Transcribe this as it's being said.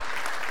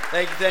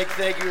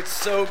Thank you. It's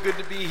so good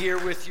to be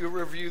here with you,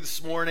 Review,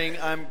 this morning.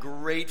 I'm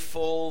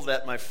grateful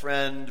that my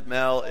friend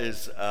Mel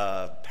is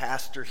a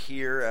pastor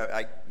here.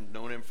 I've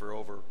known him for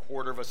over a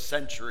quarter of a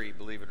century,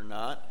 believe it or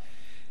not.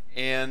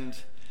 And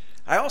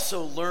I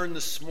also learned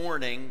this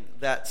morning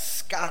that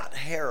Scott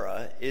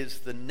Hara is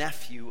the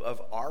nephew of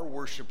our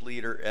worship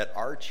leader at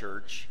our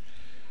church.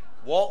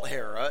 Walt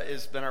Hara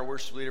has been our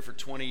worship leader for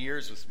 20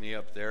 years with me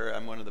up there.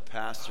 I'm one of the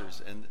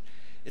pastors. And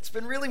it's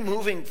been really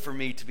moving for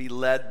me to be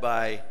led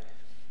by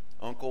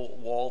Uncle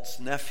Walt's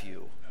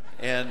nephew,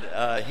 and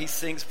he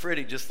sings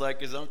pretty just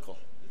like his uncle.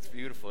 It's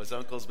beautiful. His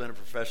uncle's been a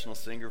professional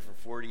singer for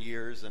 40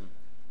 years and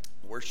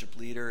worship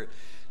leader.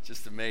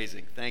 Just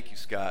amazing. Thank you,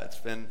 Scott. It's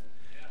been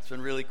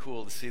really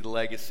cool to see the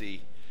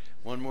legacy.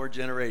 One more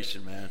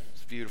generation, man.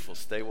 It's beautiful.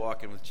 Stay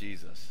walking with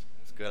Jesus.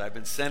 It's good. I've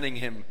been sending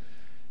him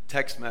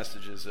text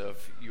messages of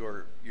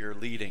your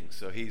leading,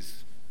 so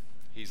he's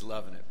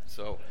loving it.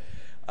 So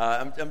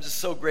I'm just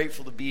so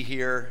grateful to be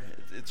here.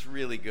 It's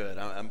really good.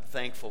 I'm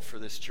thankful for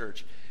this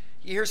church.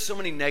 You hear so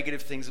many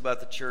negative things about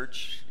the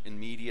church in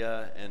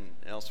media and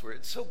elsewhere.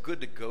 It's so good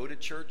to go to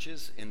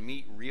churches and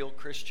meet real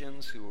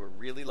Christians who are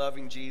really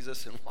loving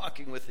Jesus and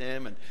walking with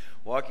him and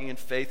walking in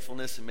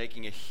faithfulness and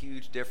making a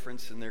huge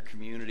difference in their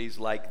communities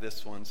like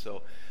this one. So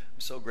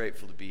I'm so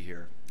grateful to be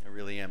here. I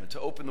really am. And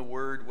to open the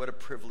Word, what a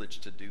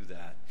privilege to do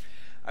that.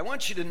 I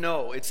want you to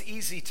know it's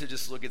easy to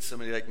just look at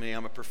somebody like me.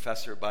 I'm a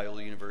professor at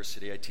Biola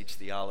University. I teach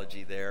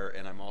theology there,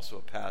 and I'm also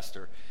a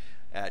pastor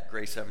at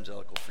Grace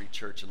Evangelical Free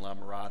Church in La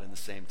Mirada in the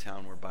same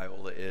town where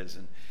Biola is.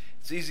 And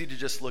it's easy to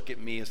just look at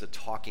me as a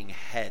talking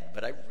head,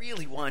 but I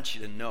really want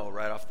you to know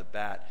right off the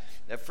bat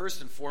that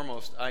first and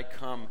foremost, I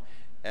come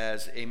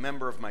as a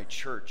member of my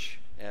church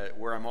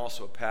where I'm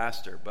also a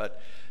pastor. But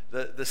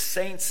the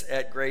saints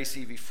at Grace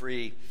EV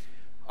Free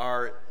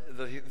are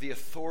the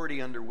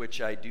authority under which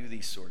I do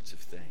these sorts of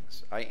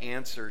things. I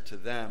answer to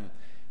them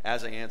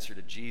as I answer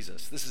to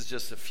Jesus. This is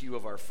just a few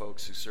of our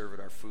folks who serve at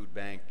our food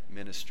bank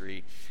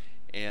ministry,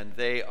 and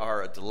they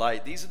are a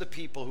delight. These are the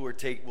people who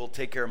will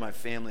take care of my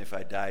family if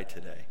I die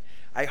today.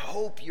 I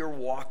hope you're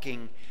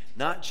walking,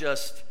 not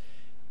just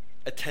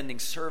attending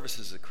service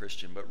as a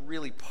Christian, but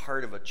really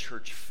part of a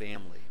church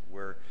family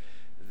where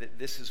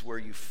this is where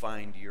you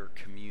find your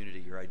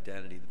community, your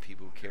identity, the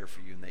people who care for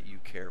you and that you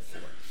care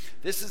for.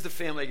 This is the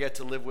family I get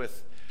to live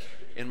with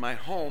in my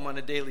home on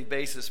a daily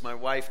basis. My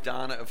wife,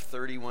 Donna, of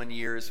 31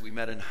 years, we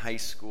met in high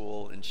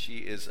school, and she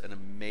is an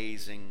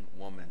amazing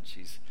woman.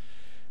 She's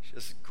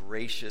just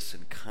gracious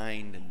and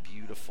kind and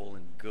beautiful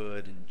and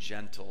good and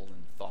gentle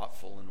and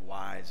thoughtful and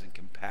wise and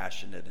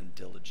compassionate and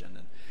diligent.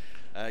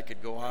 And I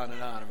could go on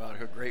and on about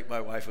how great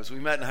my wife was. We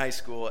met in high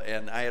school,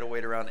 and I had to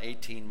wait around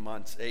 18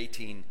 months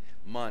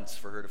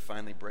for her to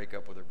finally break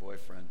up with her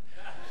boyfriend.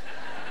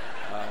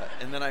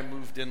 And then I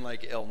moved in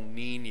like El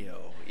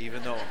Nino,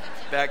 even though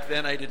back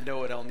then I didn't know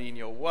what El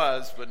Nino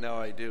was, but now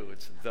I do.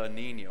 It's the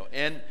Nino.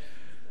 And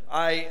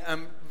I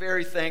am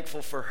very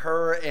thankful for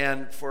her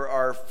and for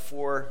our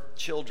 4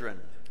 children.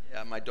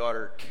 My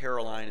daughter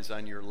Caroline is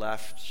on your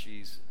left.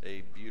 She's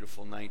a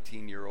beautiful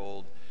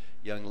 19-year-old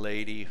young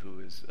lady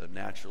who is a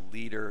natural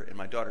leader. And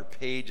my daughter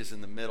Paige is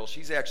in the middle.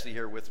 She's actually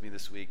here with me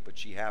this week, but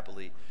she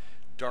happily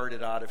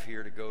darted out of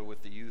here to go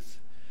with the youth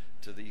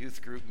to the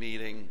youth group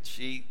meeting.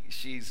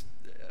 She's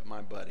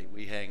my buddy.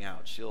 We hang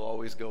out. She'll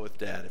always go with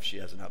Dad if she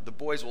has enough. The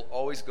boys will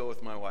always go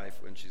with my wife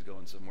when she's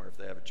going somewhere if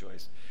they have a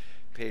choice.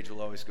 Paige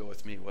will always go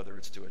with me, whether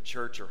it's to a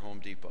church or Home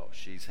Depot.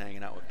 She's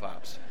hanging out with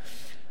Pops.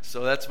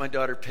 So that's my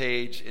daughter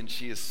Paige, and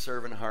she is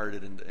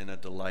servant-hearted and a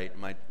delight.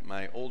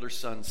 My older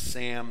son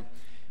Sam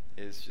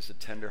is just a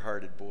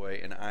tender-hearted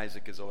boy, and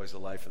Isaac is always the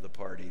life of the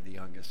party, the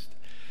youngest.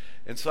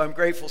 And so I'm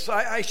grateful. So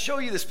I show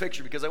you this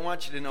picture because I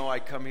want you to know I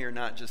come here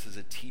not just as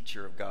a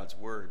teacher of God's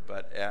Word,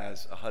 but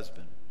as a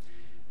husband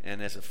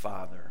and as a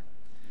father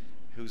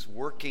who's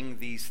working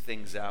these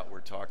things out we're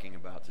talking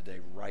about today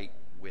right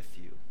with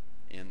you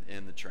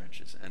in the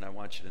trenches. And I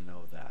want you to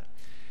know that.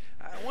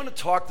 I want to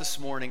talk this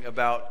morning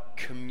about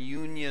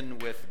communion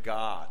with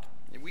God.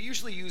 We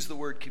usually use the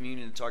word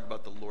communion to talk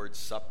about the Lord's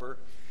Supper,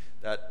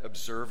 that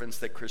observance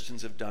that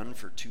Christians have done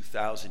for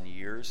 2,000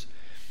 years.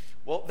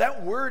 Well,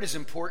 that word is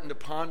important to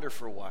ponder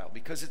for a while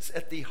because it's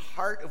at the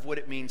heart of what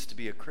it means to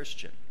be a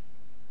Christian.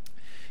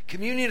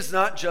 Communion is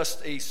not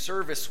just a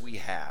service we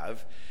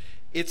have,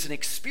 it's an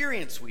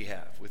experience we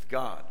have with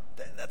God.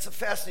 That's a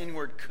fascinating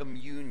word,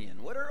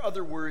 communion. What are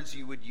other words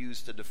you would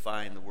use to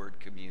define the word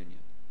communion?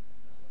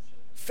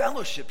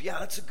 Fellowship, yeah,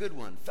 that's a good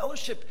one.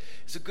 Fellowship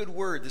is a good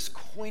word, this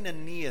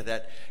koinonia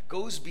that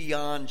goes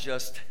beyond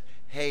just,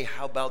 hey,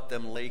 how about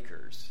them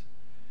Lakers?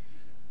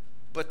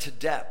 But to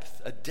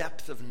depth, a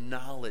depth of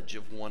knowledge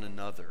of one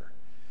another,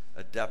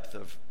 a depth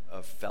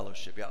of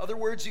fellowship. Yeah, other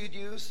words you'd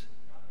use?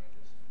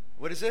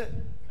 What is it?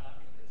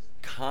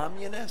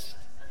 Communist?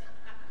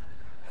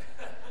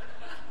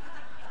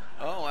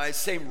 Oh,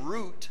 same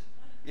root.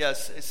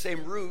 Yes,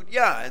 same root.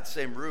 Yeah, it's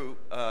same root.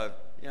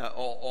 Yeah,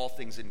 all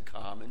things in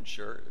common,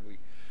 sure.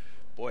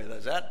 Boy,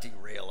 does that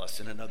derail us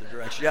in another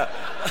direction. Yeah.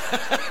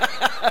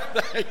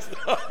 Thanks.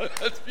 Oh,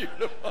 that's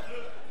beautiful.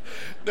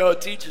 No,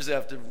 teachers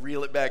have to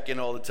reel it back in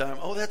all the time.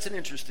 Oh, that's an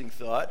interesting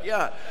thought.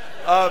 Yeah.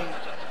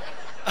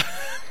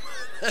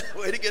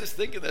 Way to get us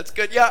thinking. That's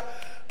good. Yeah.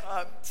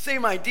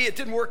 Same idea. It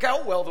didn't work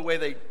out well the way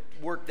they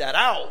worked that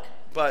out,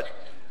 but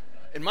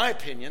in my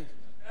opinion,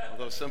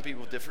 although some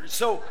people differ.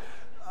 So,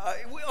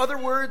 other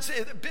words,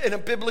 in a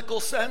biblical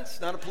sense,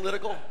 not a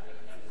political.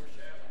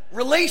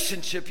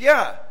 Relationship,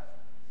 yeah.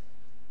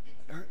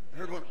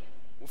 Heard one.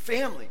 Well,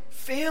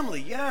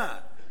 family, yeah.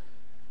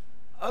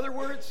 Other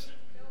words,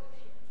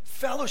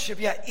 fellowship,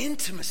 yeah.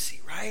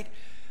 Intimacy, right?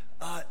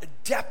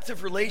 Depth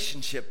of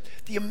relationship.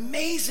 The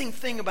amazing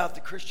thing about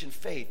the Christian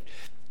faith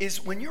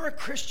is when you're a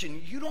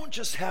Christian, you don't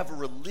just have a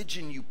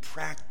religion you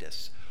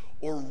practice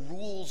or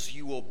rules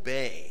you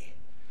obey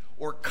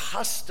or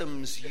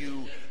customs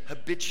you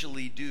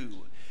habitually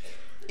do.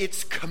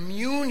 It's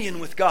communion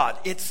with God.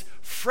 It's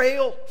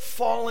frail,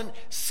 fallen,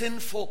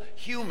 sinful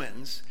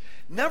humans.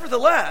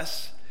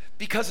 Nevertheless,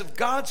 because of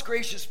God's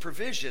gracious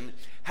provision,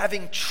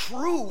 having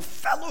true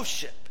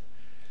fellowship,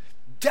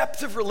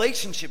 depth of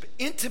relationship,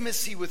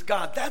 intimacy with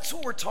God. That's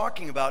what we're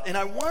talking about. And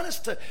I want us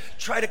to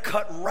try to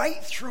cut right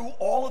through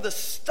all of the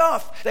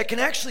stuff that can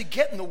actually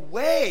get in the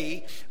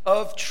way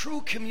of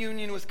true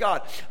communion with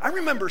God. I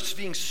remember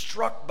being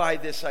struck by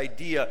this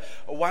idea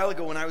a while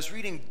ago when I was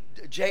reading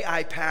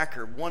J.I.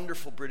 Packer,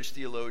 wonderful British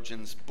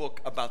theologian's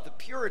book about the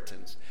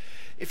Puritans.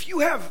 If you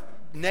have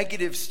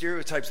negative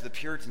stereotypes of the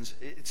Puritans,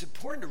 it's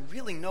important to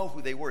really know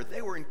who they were.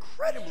 They were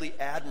incredibly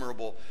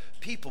admirable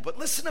people. But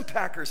listen to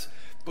Packer's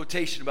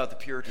quotation about the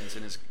Puritans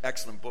in his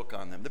excellent book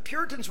on them. The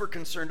Puritans were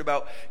concerned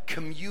about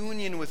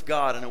communion with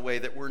God in a way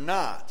that we're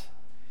not.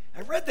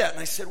 I read that and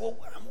I said, well,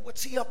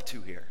 what's he up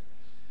to here?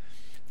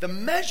 The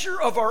measure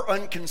of our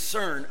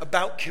unconcern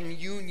about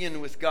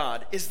communion with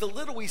God is the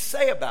little we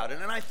say about it.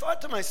 And I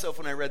thought to myself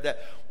when I read that,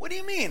 what do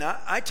you mean?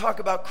 I talk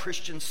about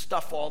Christian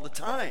stuff all the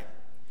time.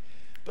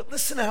 But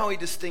listen to how he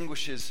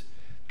distinguishes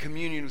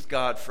communion with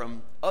God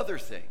from other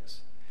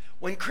things.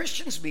 When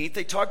Christians meet,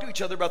 they talk to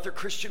each other about their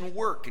Christian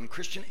work and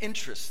Christian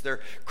interests, their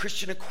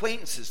Christian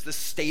acquaintances, the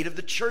state of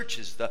the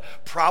churches, the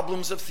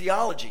problems of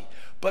theology,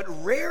 but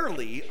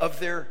rarely of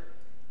their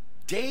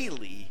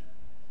daily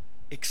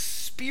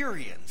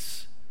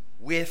experience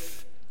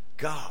with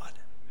God.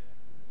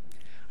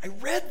 I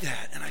read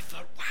that and I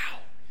thought,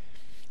 wow,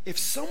 if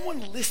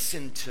someone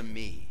listened to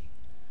me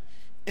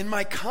in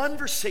my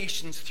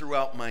conversations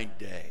throughout my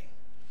day,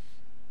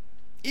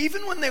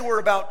 even when they were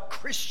about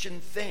Christian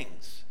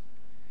things,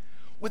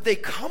 would they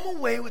come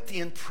away with the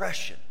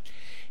impression,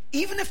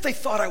 even if they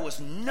thought I was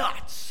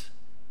nuts,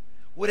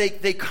 would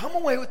they come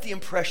away with the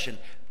impression,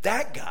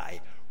 that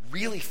guy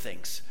really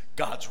thinks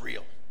God's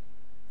real.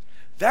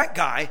 That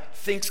guy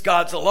thinks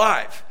God's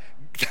alive.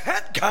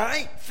 That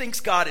guy thinks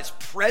God is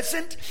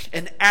present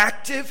and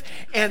active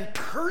and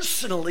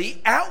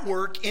personally at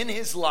work in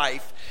his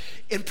life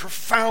in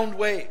profound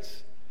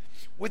ways.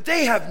 Would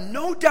they have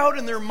no doubt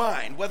in their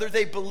mind, whether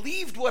they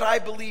believed what I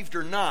believed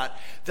or not,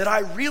 that I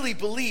really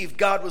believed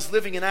God was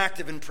living and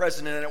active and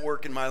present and at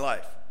work in my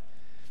life?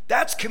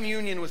 That's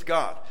communion with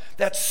God.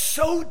 That's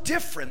so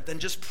different than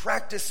just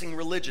practicing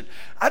religion.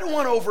 I don't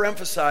want to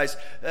overemphasize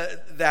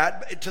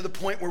that to the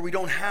point where we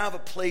don't have a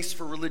place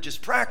for religious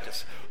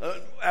practice.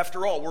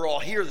 After all, we're all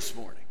here this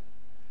morning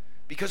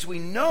because we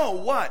know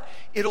what?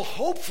 It'll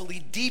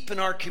hopefully deepen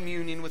our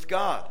communion with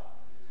God.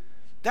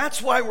 That's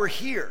why we're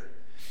here.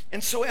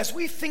 And so as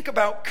we think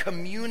about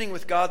communing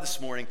with God this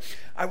morning,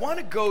 I want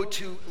to go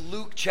to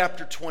Luke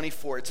chapter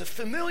 24. It's a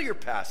familiar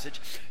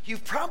passage.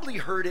 You've probably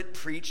heard it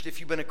preached if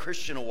you've been a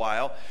Christian a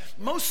while,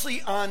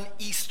 mostly on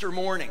Easter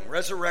morning,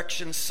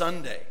 Resurrection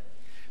Sunday,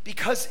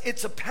 because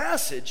it's a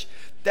passage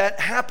that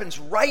happens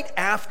right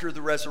after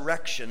the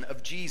resurrection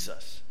of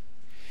Jesus.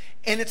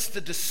 And it's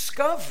the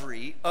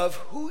discovery of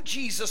who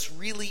Jesus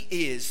really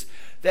is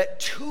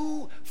that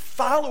two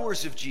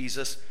followers of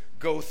Jesus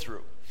go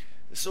through.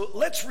 So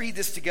let's read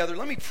this together.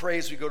 Let me pray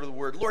as we go to the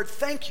Word. Lord,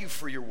 thank you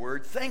for your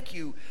Word. Thank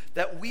you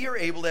that we are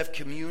able to have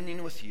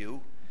communion with you.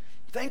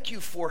 Thank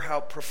you for how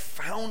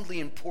profoundly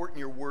important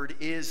your Word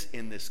is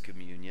in this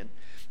communion.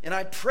 And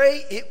I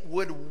pray it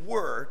would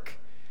work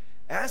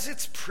as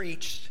it's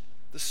preached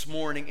this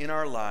morning in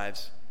our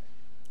lives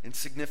in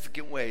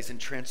significant ways, in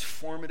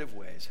transformative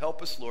ways.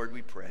 Help us, Lord,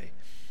 we pray.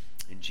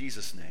 In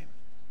Jesus' name,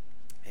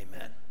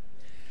 amen.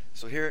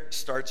 So here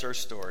starts our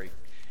story.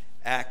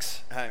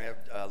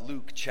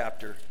 Luke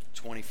chapter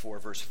 24,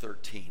 verse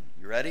 13.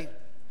 You ready?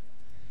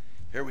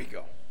 Here we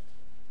go.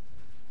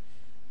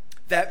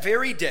 That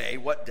very day,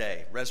 what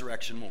day?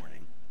 Resurrection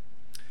morning.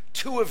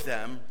 Two of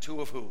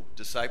who?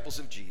 Disciples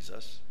of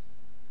Jesus,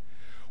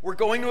 were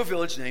going to a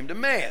village named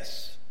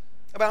Emmaus,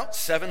 about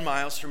 7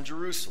 miles from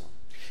Jerusalem.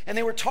 And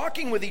they were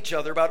talking with each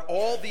other about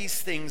all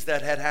these things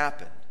that had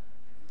happened.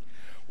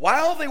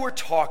 While they were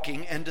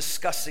talking and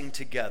discussing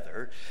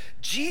together,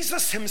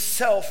 Jesus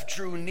himself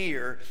drew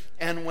near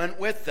and went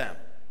with them.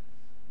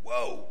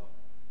 Whoa!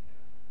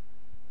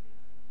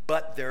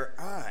 But their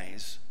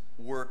eyes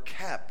were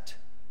kept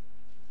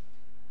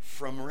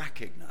from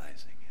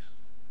recognizing him.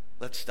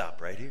 Let's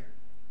stop right here.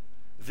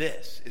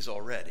 This is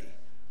already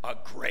a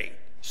great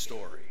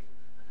story.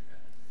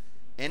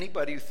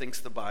 Anybody who thinks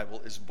the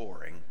Bible is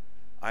boring,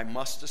 I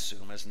must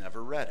assume has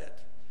never read it.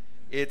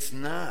 It's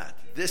not.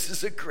 This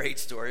is a great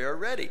story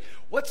already.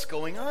 What's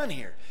going on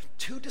here?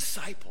 Two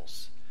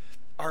disciples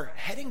are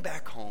heading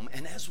back home,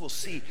 and as we'll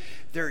see,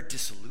 they're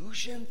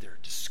disillusioned, they're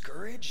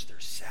discouraged, they're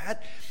sad,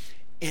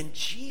 and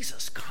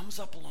Jesus comes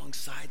up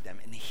alongside them,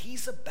 and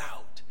he's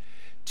about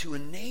to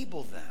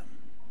enable them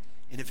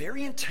in a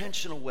very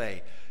intentional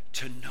way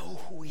to know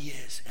who he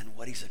is and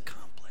what he's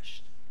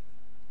accomplished.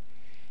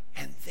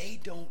 And they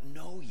don't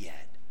know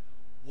yet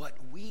what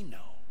we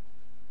know.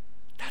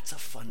 That's a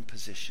fun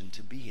position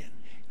to be in.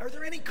 Are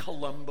there any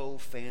Columbo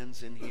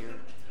fans in here?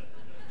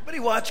 Anybody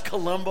watch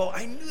Columbo?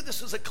 I knew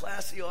this was a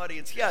classy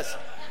audience. Yes.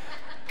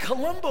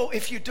 Columbo,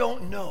 if you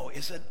don't know,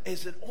 is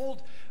an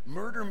old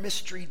murder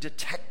mystery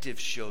detective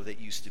show that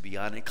used to be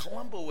on. And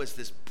Columbo was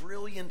this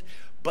brilliant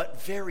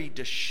but very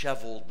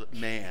disheveled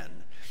man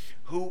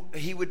who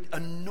he would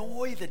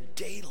annoy the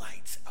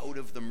daylights out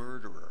of the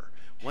murderer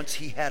once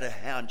he had a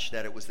hunch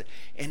that it was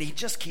and he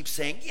just keeps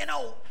saying,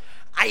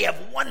 I have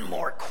one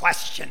more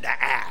question to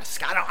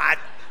ask.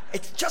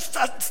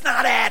 It's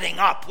not adding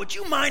up. Would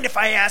you mind if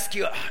I ask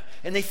you?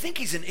 And they think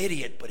he's an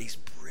idiot, but he's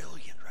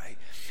brilliant, right?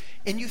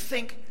 And you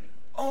think,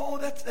 oh,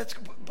 that's.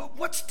 But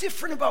what's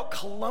different about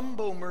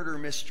Columbo murder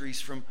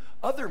mysteries from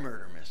other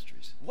murder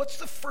mysteries? What's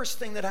the first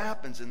thing that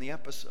happens in the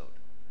episode?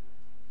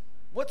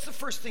 What's the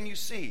first thing you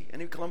see?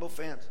 Any Columbo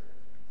fans?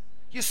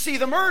 You see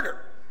the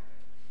murder,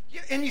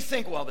 and you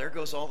think, well, there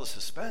goes all the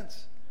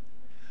suspense.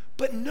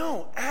 But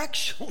no,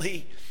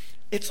 actually.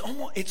 It's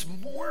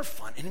more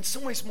fun and in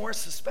some ways more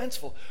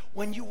suspenseful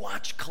when you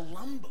watch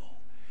Columbo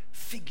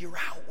figure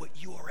out what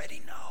you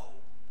already know.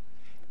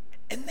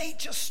 And they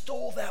just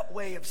stole that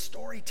way of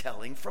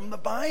storytelling from the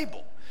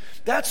Bible.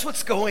 That's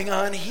what's going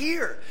on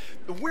here.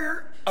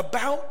 We're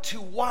about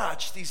to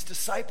watch these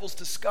disciples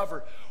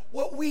discover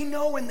what we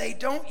know and they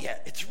don't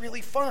yet. It's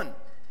really fun.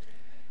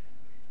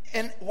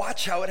 And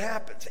watch how it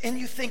happens. And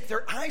you think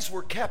their eyes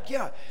were kept.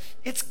 Yeah,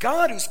 it's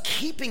God who's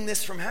keeping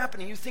this from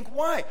happening. You think,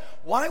 why?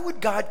 Why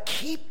would God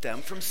keep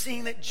them from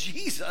seeing that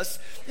Jesus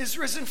is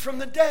risen from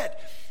the dead?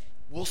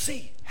 We'll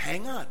see.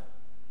 Hang on.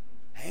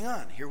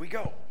 Here we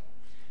go.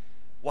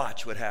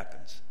 Watch what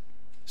happens.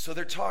 So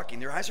they're talking.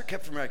 Their eyes are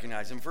kept from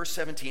recognizing. Verse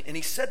 17, and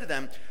he said to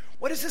them,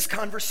 what is this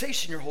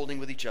conversation you're holding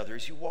with each other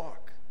as you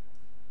walk?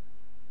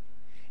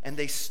 And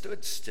they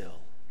stood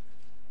still,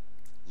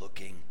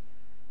 looking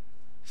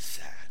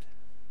sad.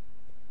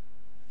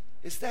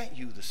 Is that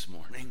you this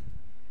morning?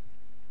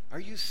 Are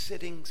you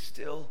sitting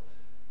still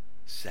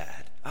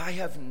sad? I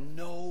have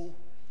no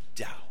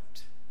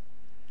doubt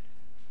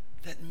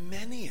that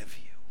many of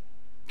you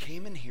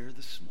came in here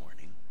this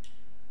morning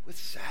with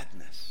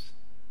sadness.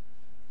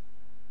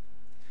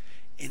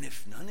 And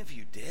if none of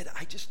you did,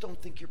 I just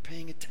don't think you're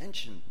paying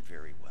attention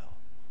very well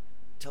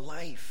to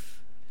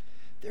life.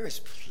 There is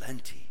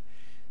plenty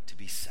to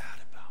be sad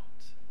about.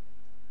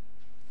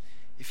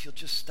 If you'll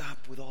just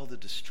stop with all the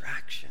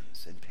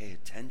distractions and pay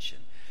attention.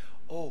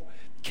 Oh,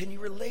 can you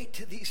relate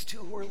to these two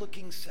who are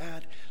looking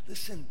sad?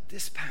 Listen,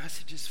 this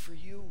passage is for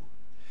you.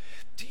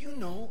 Do you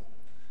know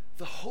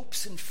the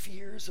hopes and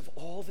fears of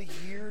all the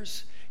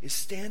years is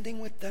standing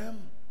with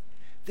them?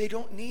 They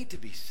don't need to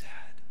be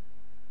sad,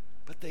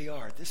 but they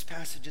are. This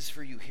passage is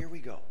for you. Here we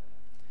go.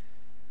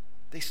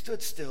 They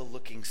stood still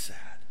looking sad.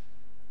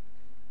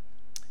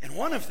 And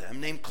one of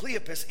them, named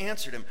Cleopas,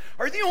 answered him,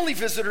 are you the only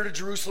visitor to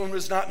Jerusalem who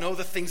does not know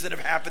the things that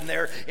have happened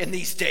there in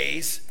these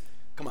days?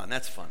 Come on,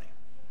 that's funny.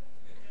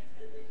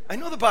 I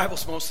know the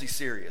Bible's mostly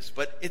serious,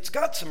 but it's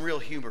got some real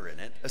humor in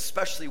it,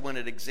 especially when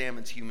it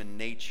examines human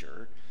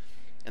nature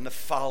and the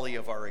folly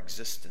of our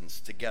existence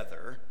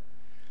together.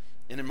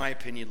 And in my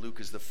opinion, Luke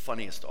is the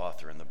funniest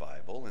author in the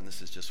Bible, and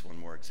this is just one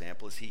more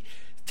example, as he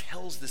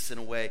tells this in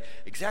a way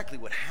exactly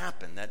what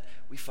happened, that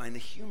we find the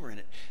humor in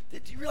it.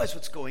 Do you realize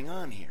what's going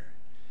on here?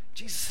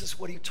 Jesus says,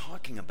 what are you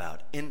talking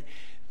about? And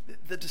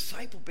the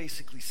disciple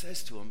basically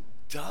says to him,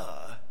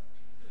 duh.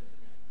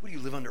 What, do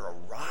you live under a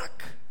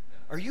rock?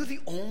 Are you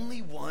the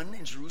only one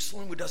in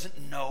Jerusalem who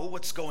doesn't know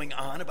what's going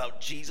on about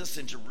Jesus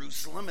in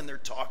Jerusalem and they're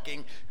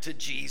talking to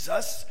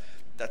Jesus?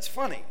 That's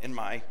funny, in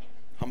my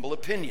humble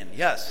opinion,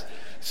 yes.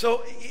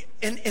 So,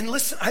 and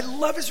listen, I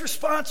love his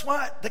response.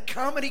 What? The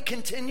comedy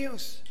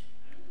continues.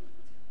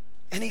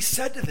 And he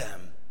said to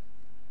them,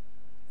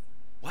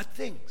 what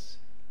things?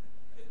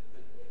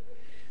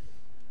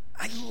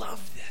 I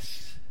love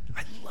this.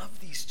 I love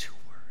these two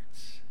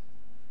words.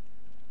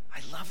 I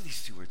love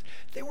these two words.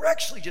 They were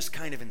actually just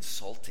kind of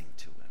insulting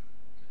to him.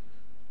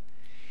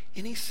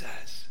 And he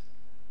says,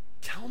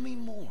 tell me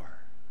more.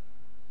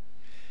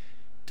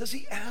 Does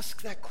he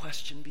ask that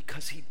question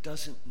because he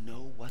doesn't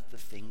know what the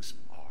things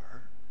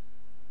are?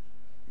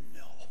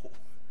 No.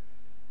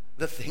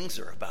 The things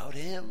are about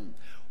him.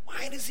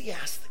 Why does he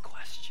ask the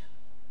question?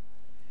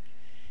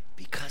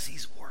 Because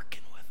he's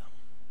working with them.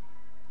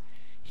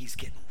 He's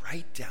getting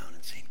right down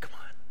and saying, come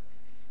on,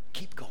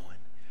 keep going.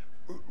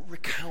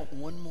 Recount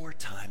one more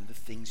time the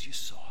things you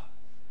saw.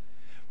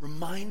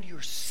 Remind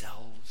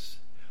yourselves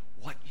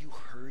what you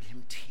heard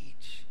him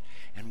teach.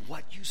 and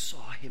what you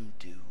saw him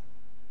do.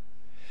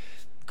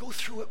 Go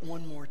through it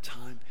one more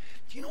time.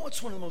 Do you know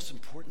what's one of the most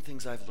important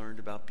things I've learned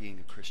about being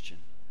a Christian?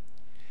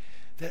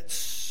 That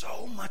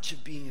so much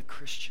of being a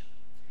Christian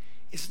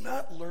is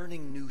not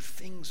learning new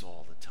things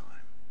all the time,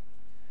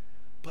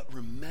 but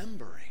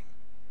remembering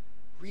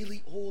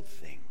really old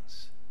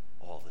things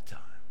all the time.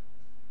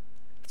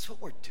 That's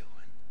what we're doing.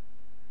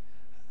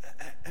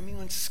 I mean,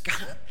 when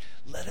Scott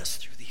led us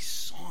through these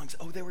songs,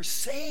 they were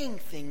saying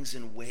things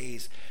in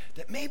ways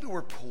that maybe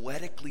were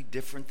poetically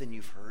different than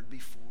you've heard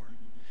before.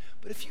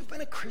 But if you've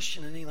been a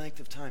Christian any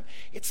length of time,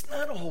 it's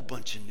not a whole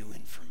bunch of new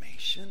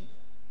information.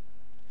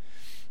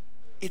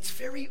 It's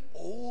very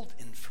old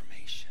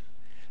information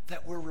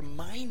that we're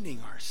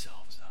reminding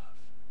ourselves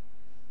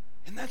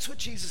of. And that's what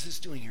Jesus is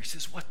doing here. He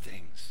says, what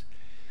things?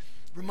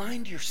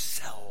 Remind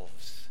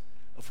yourselves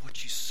of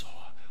what you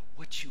saw,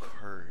 what you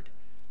heard,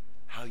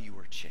 how you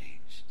were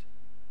changed.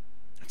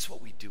 That's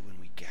what we do when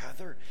we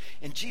gather.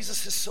 And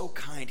Jesus is so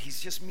kind.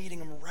 He's just meeting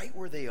them right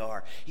where they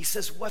are. He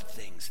says, what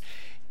things?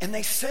 And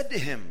they said to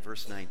him,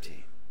 verse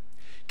 19,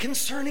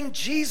 concerning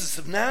Jesus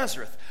of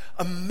Nazareth,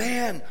 a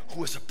man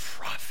who was a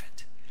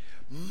prophet,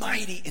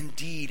 mighty in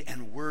deed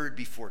and word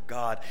before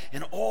God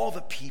and all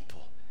the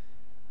people,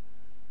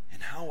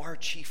 and how our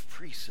chief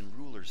priests and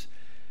rulers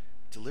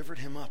delivered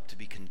him up to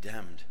be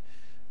condemned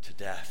to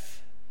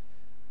death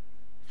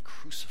and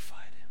crucified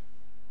him.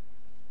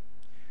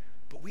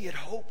 But we had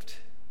hoped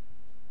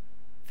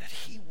that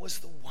he was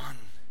the one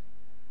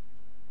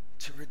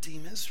to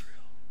redeem Israel.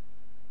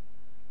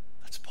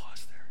 Let's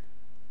pause there.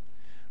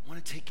 I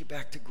want to take you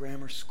back to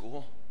grammar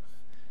school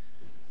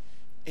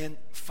and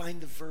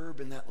find the verb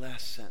in that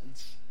last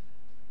sentence.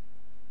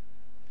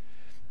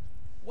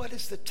 What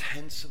is the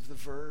tense of the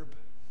verb?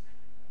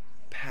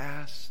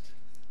 Past.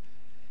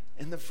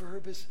 And the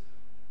verb is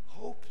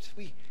hoped.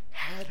 We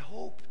had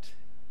hoped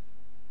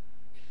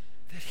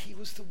that he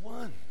was the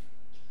one.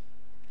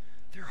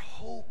 Their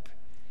hope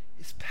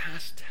is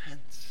past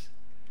tense.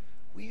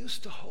 We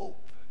used to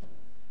hope,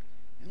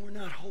 and we're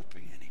not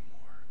hoping anymore.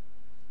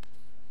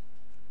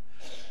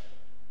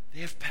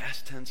 They have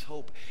past tense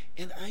hope.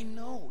 And I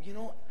know,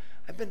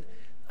 I've been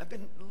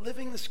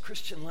living this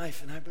Christian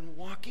life, and I've been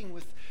walking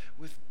with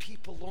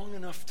people long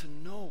enough to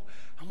know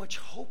how much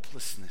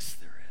hopelessness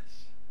there is.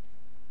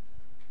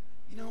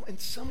 In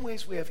some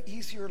ways we have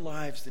easier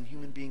lives than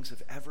human beings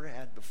have ever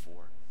had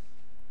before.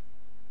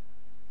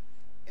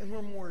 And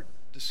we're more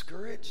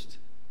discouraged,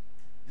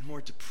 and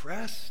more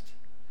depressed,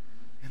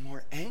 and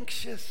more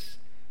anxious,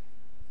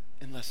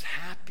 and less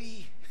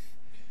happy,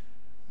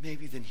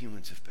 maybe, than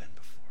humans have been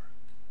before.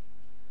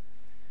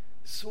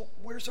 So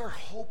where's our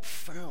hope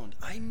found?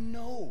 I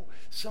know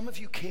some of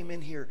you came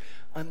in here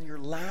on your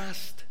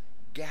last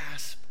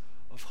gasp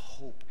of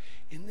hope,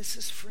 and this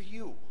is for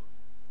you.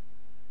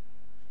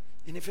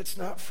 And if it's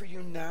not for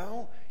you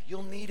now,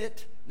 you'll need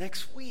it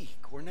next week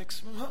or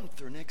next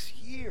month or next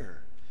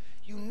year.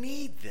 You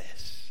need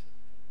this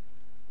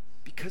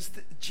because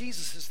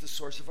Jesus is the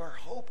source of our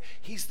hope.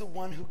 He's the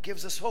one who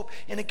gives us hope.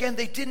 And again,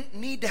 they didn't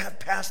need to have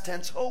past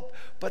tense hope,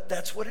 but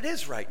that's what it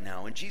is right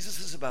now. And Jesus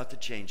is about to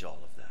change all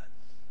of that.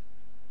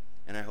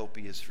 And I hope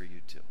he is for you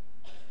too.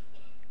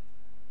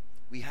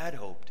 We had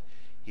hoped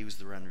he was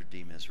the one to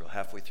redeem Israel.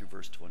 Halfway through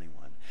verse 21.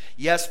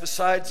 Yes,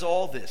 besides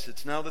all this,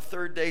 it's now the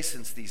third day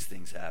since these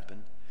things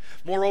happened.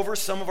 Moreover,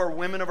 some of our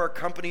women of our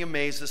company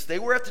amazed us. They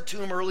were at the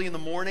tomb early in the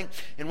morning,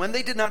 and when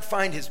they did not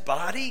find his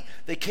body,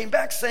 they came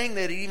back saying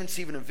they had even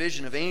seen a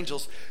vision of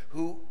angels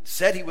who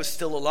said he was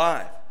still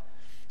alive.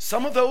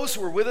 Some of those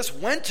who were with us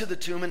went to the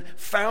tomb and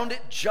found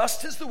it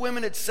just as the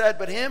women had said,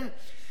 but him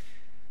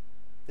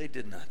they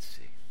did not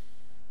see.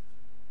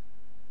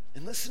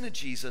 And listen to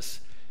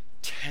Jesus'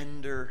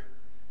 tender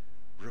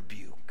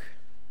rebuke.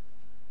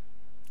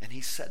 And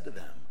he said to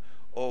them,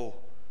 "O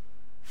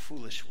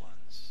foolish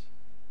ones,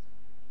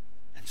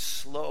 and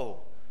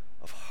slow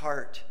of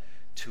heart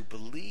to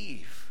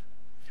believe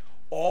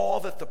all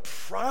that the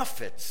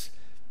prophets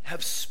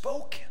have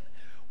spoken.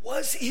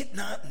 Was it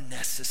not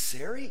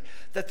necessary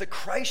that the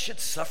Christ should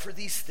suffer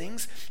these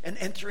things and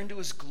enter into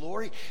his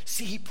glory?"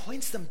 See, he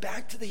points them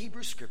back to the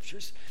Hebrew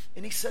Scriptures,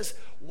 and he says,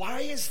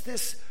 why is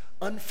this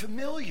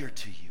unfamiliar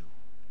to you?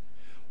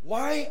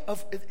 Why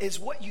is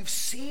what you've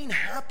seen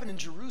happen in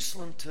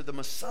Jerusalem to the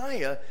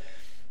Messiah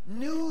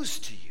news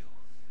to you?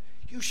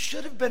 You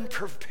should have been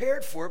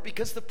prepared for it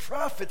because the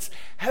prophets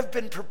have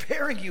been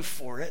preparing you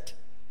for it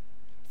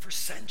for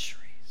centuries.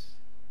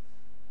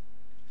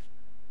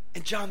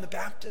 And John the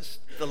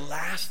Baptist, the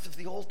last of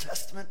the Old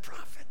Testament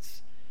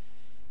prophets,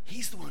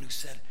 he's the one who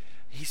said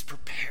he's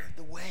prepared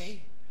the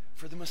way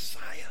for the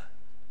Messiah.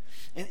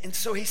 And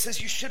so he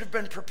says you should have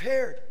been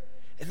prepared.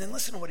 And then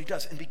listen to what he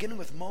does. And beginning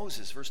with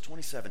Moses, verse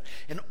 27,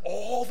 and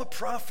all the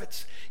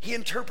prophets, he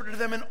interpreted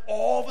them in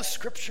all the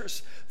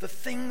scriptures, the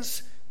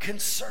things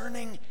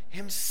concerning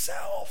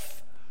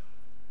himself.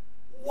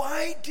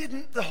 Why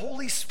didn't the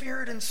Holy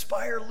Spirit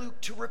inspire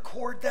Luke to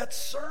record that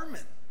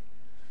sermon?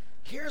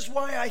 Here's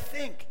why I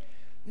think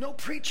no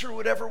preacher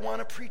would ever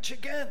want to preach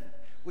again.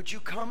 Would you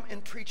come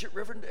and preach at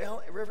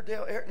Riverdale?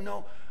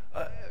 No,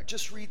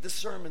 Just read the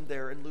sermon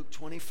there in Luke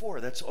 24.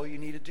 That's all you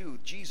need to do,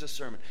 Jesus'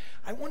 sermon.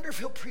 I wonder if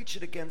he'll preach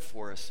it again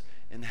for us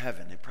in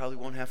heaven. It probably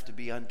won't have to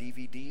be on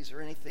DVDs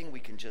or anything. We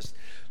can just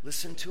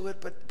listen to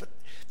it. But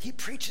he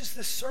preaches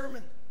this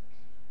sermon.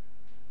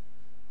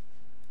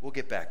 We'll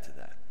get back to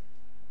that.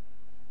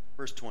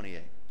 Verse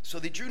 28. So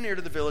they drew near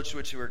to the village to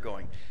which they were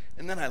going.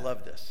 And then I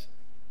love this.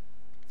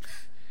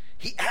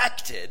 He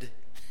acted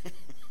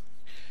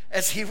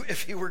as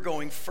if he were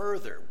going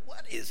further.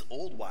 What is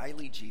old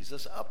wily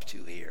Jesus up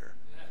to here?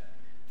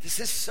 This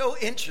is so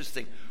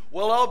interesting.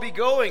 Well, I'll be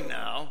going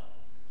now.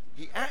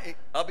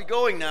 I'll be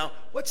going now.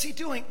 What's he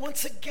doing?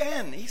 Once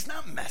again, he's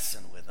not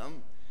messing with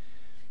them.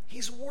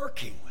 He's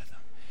working with them.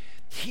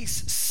 He's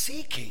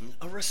seeking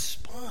a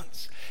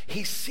response.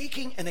 He's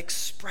seeking an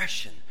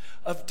expression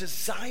of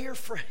desire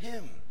for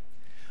him,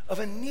 of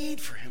a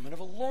need for him, and of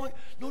a longing.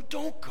 No,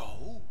 don't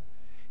go.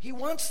 He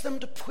wants them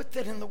to put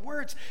that in the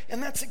words,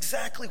 and that's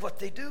exactly what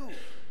they do.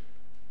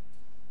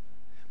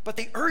 But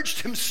they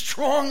urged him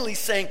strongly,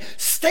 saying,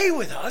 "Stay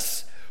with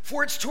us,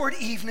 for it's toward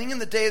evening, and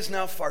the day is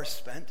now far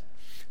spent."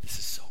 This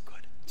is so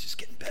good. It's just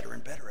getting better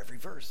and better every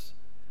verse.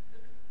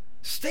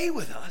 Stay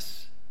with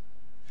us.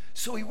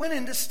 So he went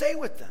in to stay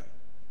with them.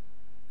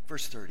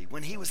 Verse 30,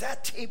 when he was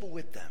at table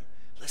with them,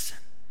 listen,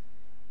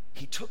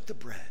 he took the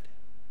bread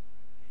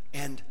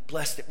and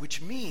blessed it,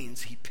 which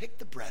means he picked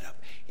the bread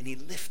up and he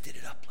lifted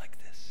it up like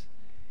this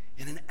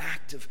in an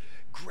act of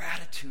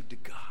gratitude to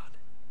God.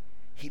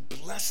 He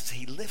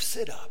lifts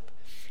it up,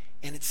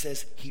 and it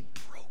says he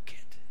broke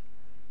it.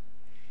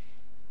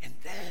 And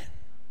then,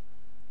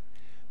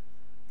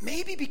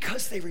 maybe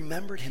because they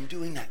remembered him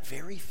doing that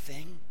very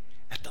thing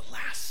at the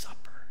Last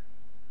Supper,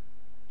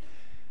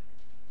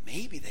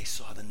 maybe they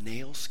saw the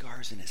nail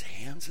scars in his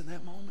hands in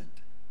that moment.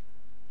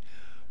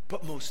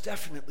 But most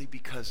definitely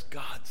because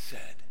God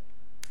said,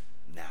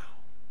 now.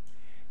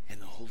 And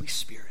the Holy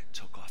Spirit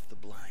took off the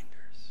blinders.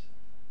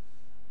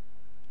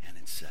 And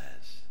it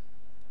says,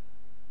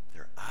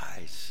 their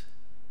eyes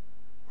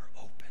were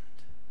opened.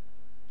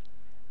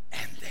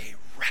 And they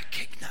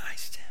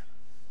recognized him.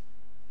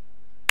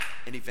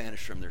 And he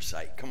vanished from their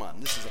sight. Come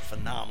on, this is a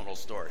phenomenal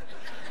story.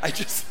 I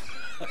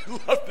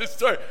love this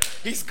story.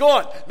 He's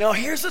gone. Now,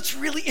 here's what's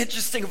really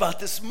interesting about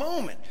this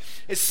moment.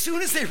 As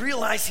soon as they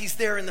realize he's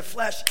there in the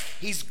flesh,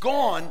 he's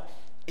gone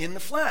in the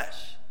flesh.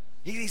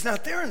 He's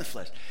not there in the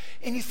flesh.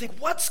 And you think,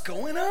 what's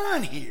going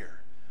on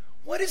here?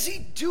 What is he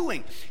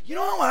doing? You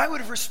know how I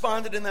would have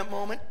responded in that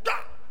moment?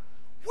 Ah,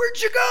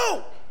 where'd you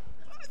go?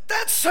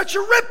 That's such a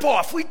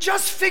ripoff. We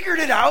just figured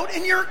it out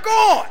and you're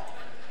gone.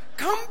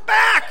 Come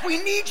back. We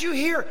need you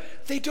here.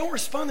 They don't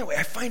respond that way.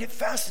 I find it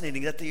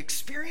fascinating that the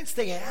experience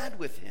they had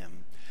with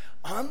him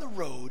on the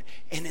road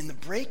and in the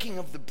breaking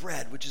of the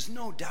bread, which is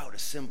no doubt a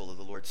symbol of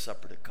the Lord's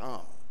Supper to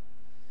come,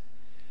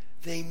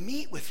 they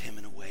meet with him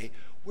in a way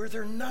where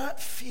they're not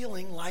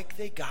feeling like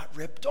they got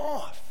ripped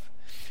off.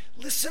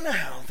 Listen to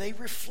how they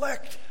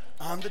reflect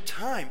on the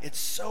time. It's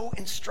so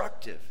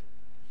instructive.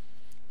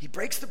 He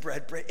breaks the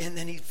bread, and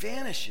then he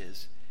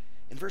vanishes.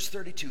 In verse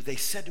 32, they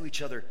said to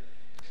each other,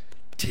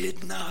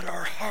 "Did not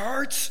our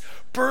hearts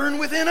burn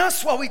within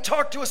us while he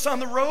talked to us on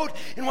the road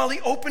and while he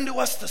opened to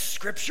us the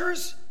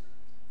scriptures?"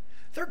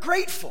 They're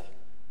grateful.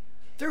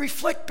 They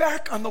reflect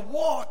back on the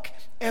walk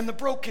and the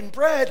broken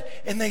bread,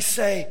 and they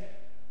say,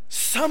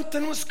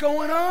 something was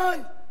going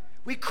on.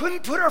 We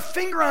couldn't put our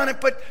finger on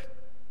it, but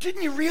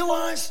didn't you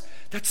realize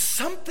that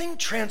something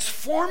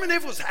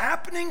transformative was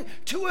happening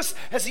to us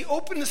as he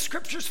opened the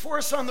scriptures for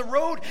us on the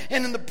road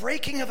and in the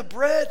breaking of the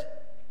bread?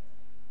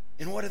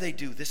 And what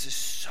do? This is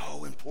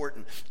so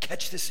important.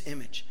 Catch this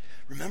image.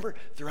 Remember,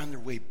 they're on their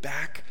way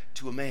back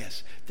to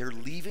Emmaus. They're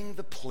leaving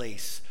the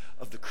place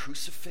of the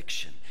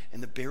crucifixion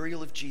and the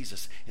burial of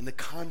Jesus and the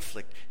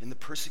conflict and the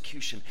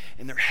persecution,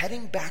 and they're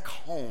heading back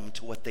home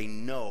to what they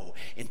know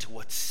and to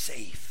what's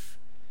safe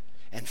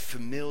and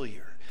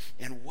familiar.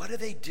 And what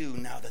do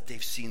now that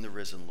they've seen the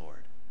risen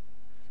Lord?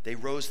 They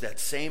rose that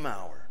same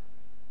hour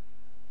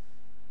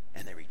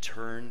and they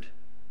returned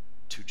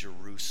to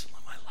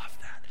Jerusalem. I love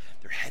that.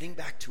 They're heading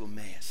back to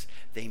Emmaus.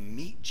 They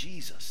meet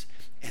Jesus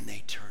and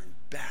they turn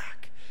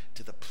back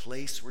to the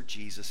place where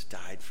Jesus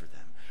died for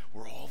them,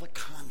 where all the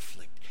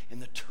conflict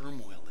and the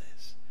turmoil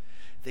is.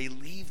 They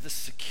leave the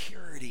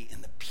security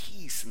and the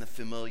peace and the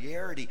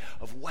familiarity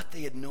of what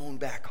they had known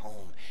back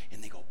home,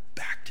 and they go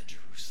back to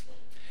Jerusalem.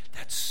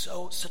 That's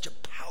such a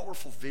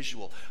powerful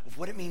visual of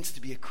what it means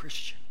to be a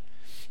Christian.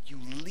 You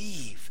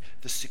leave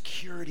the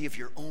security of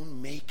your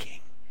own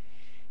making,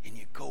 and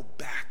you go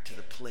back to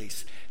the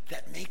place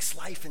that makes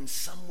life in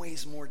some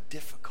ways more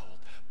difficult,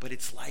 but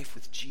it's life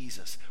with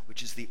Jesus,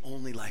 which is the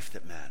only life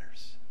that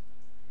matters.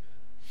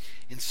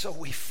 And so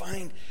we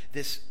find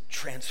this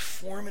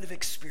transformative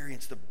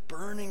experience, the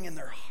burning in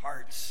their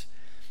hearts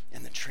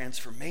and the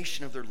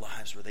transformation of their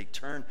lives, where they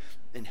turn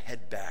and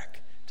head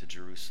back to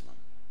Jerusalem.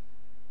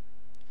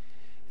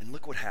 And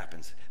look what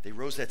happens. They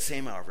rose that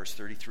same hour, verse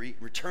 33,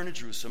 returned to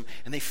Jerusalem,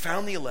 and they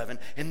found the 11,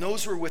 and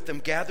those who were with them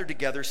gathered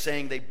together,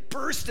 saying, they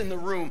burst in the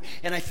room.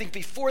 And I think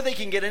before they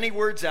can get any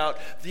words out,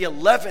 the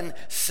 11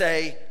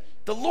 say,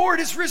 The Lord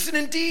is risen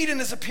indeed and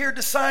has appeared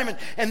to Simon.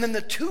 And then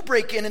the two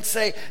break in and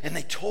say, and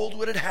they told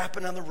what had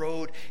happened on the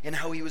road and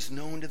how he was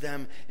known to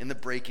them in the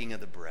breaking of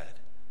the bread.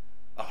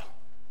 Oh,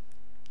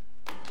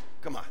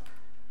 come on.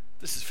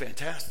 This is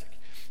fantastic.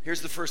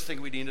 Here's the first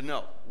thing we need to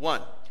know.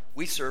 One,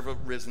 we serve a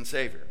risen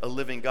Savior, a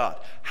living God.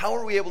 How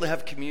are we able to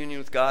have communion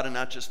with God and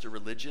not just a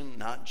religion,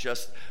 not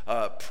just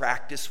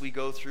practice we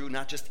go through,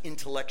 not just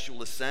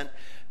intellectual assent?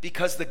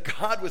 Because the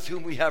God with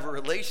whom we have a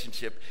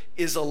relationship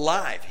is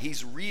alive.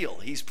 He's real.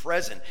 He's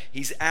present.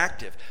 He's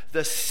active.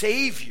 The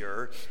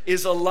Savior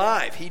is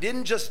alive. He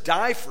didn't just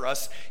die for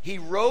us. He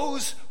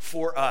rose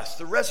for us.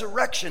 The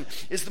resurrection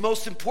is the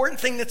most important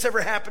thing that's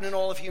ever happened in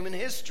all of human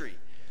history.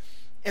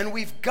 And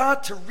we've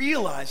got to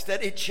realize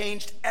that it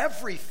changed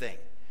everything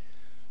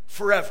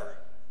forever.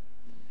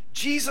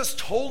 Jesus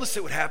told us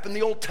it would happen.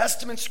 The Old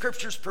Testament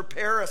scriptures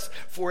prepare us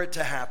for it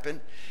to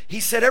happen. He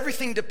said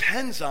everything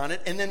depends on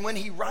it. And then when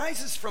he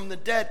rises from the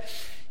dead,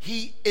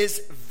 he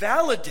is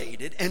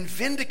validated and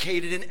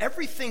vindicated in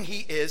everything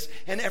he is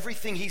and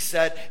everything he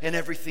said and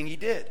everything he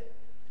did.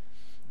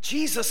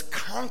 Jesus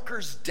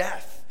conquers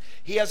death.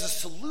 He has a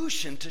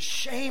solution to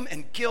shame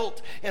and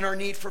guilt and our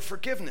need for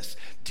forgiveness.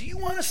 Do you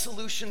want a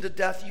solution to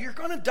death? You're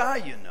going to die,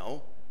 you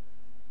know.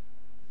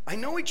 I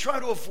know we try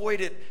to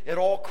avoid it at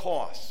all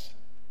costs.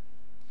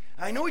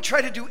 I know we try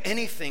to do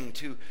anything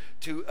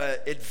to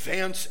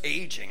advance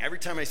aging. Every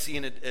time I see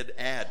an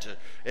ad to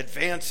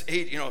advance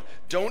age,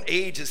 don't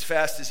age as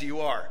fast as you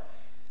are.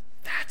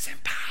 That's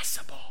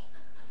impossible.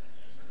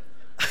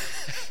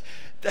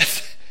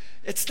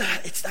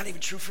 It's not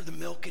even true for the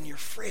milk in your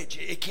fridge.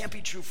 It can't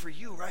be true for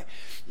you, right?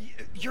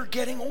 You're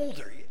getting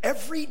older.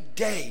 Every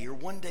day, you're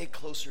one day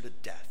closer to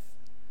death.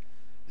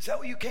 Is that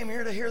what you came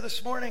here to hear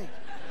this morning?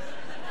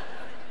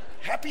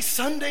 Happy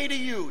Sunday to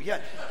you.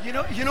 Yeah, you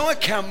know what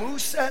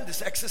Camus said,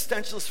 this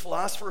existentialist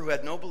philosopher who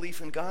had no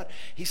belief in God?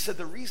 He said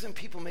the reason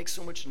people make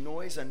so much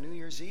noise on New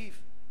Year's Eve.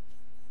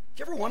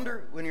 Do you ever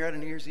wonder when you're at a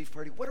New Year's Eve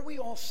party, what are we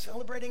all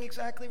celebrating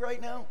exactly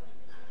right now?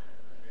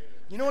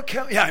 You know what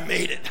Camus, I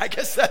made it. I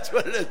guess that's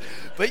what it is.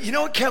 But you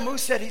know what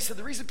Camus said? He said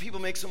the reason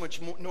people make so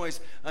much noise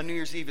on New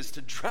Year's Eve is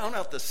to drown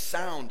out the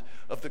sound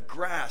of the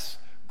grass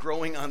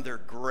growing on their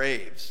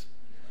graves.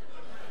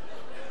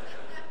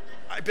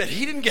 I bet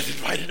he didn't get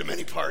invited to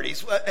many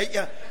parties.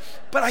 Yeah.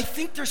 But I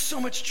think there's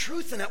so much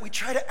truth in that. We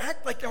try to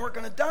act like now we're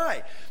going to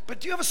die. But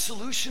do you have a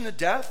solution to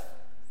death?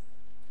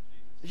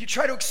 You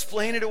try to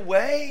explain it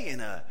away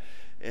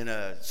in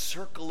a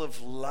circle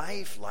of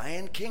life,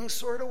 Lion King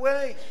sort of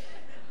way.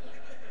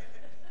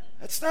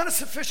 That's not a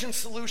sufficient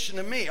solution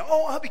to me.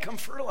 Oh, I'll become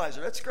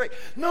fertilizer. That's great.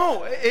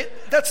 No,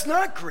 that's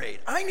not great.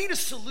 I need a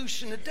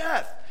solution to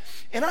death.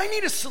 And I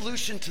need a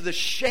solution to the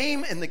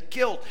shame and the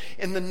guilt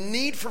and the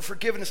need for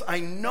forgiveness I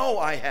know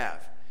I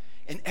have.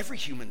 And every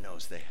human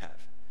knows they have.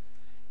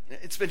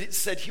 It's been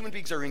said human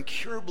beings are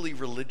incurably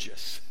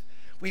religious.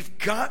 We've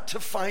got to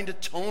find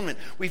atonement.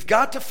 We've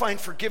got to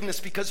find forgiveness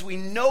because we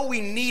know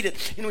we need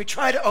it. And we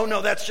try to, oh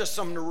no, that's just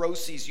some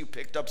neuroses you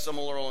picked up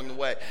somewhere along the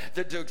way.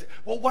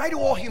 Well, why do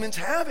all humans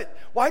have it?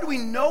 Why do we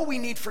know we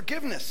need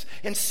forgiveness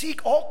and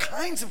seek all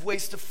kinds of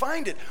ways to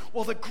find it?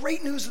 Well, the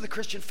great news of the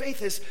Christian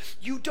faith is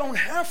you don't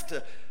have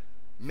to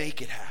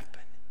make it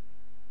happen.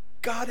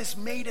 God has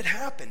made it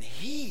happen.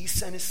 He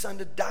sent his son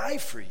to die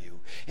for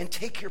you and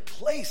take your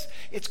place.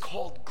 It's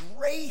called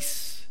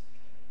grace.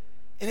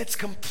 And it's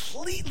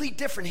completely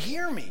different,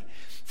 hear me,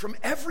 from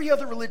every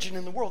other religion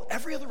in the world.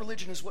 Every other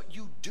religion is what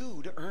you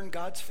do to earn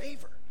God's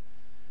favor.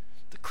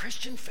 The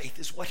Christian faith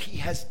is what he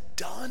has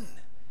done.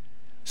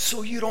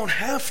 So you don't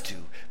have to,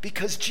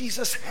 because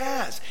Jesus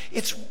has.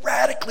 It's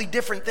radically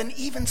different than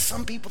even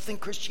some people think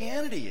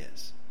Christianity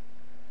is.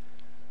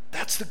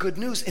 That's the good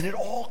news, and it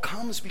all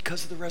comes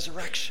because of the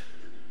resurrection.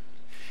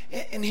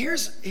 And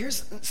here's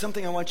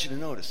something I want you to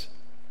notice.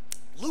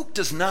 Luke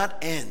does not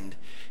end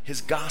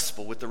his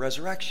gospel with the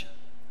resurrection.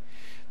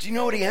 Do you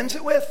know what he ends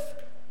it with?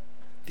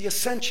 The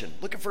ascension.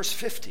 Look at verse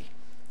 50.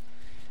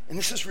 And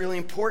this is really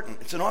important.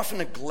 It's an often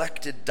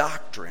neglected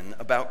doctrine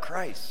about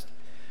Christ.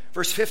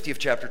 Verse 50 of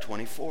chapter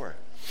 24.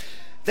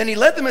 Then he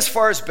led them as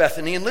far as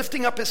Bethany, and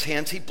lifting up his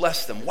hands, he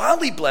blessed them. While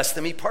he blessed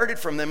them, he parted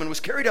from them and was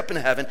carried up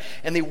into heaven,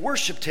 and they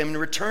worshipped him and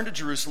returned to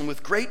Jerusalem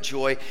with great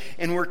joy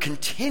and were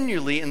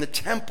continually in the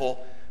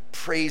temple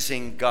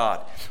praising God.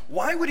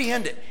 Why would he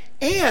end it?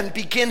 And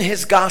begin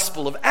his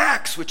gospel of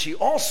Acts, which he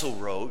also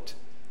wrote,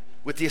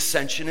 with the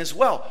ascension as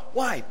well.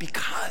 Why?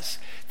 Because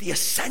the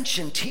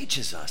ascension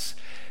teaches us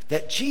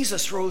that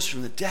Jesus rose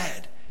from the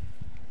dead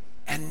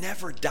and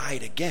never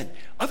died again.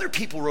 Other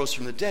people rose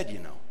from the dead, you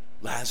know.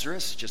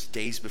 Lazarus, just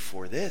days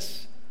before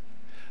this.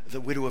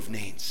 The widow of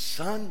Nain's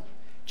son.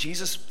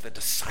 Jesus, the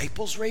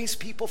disciples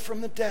raised people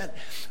from the dead.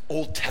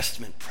 Old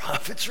Testament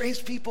prophets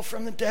raised people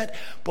from the dead.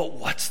 But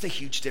what's the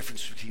huge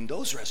difference between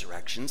those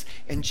resurrections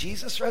and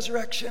Jesus'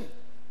 resurrection?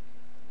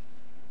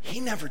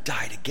 He never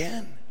died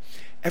again.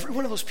 Every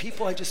one of those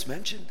people I just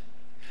mentioned,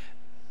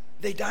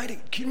 they died.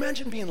 Can you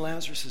imagine being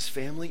Lazarus'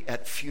 family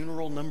at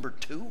funeral number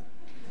 2?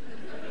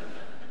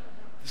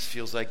 This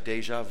feels like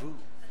deja vu.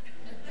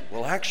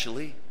 Well,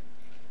 actually,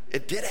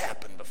 It did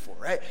happen before,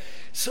 right?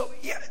 So,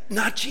 yeah,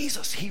 not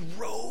Jesus. He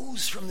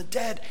rose from the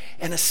dead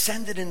and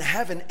ascended into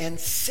heaven and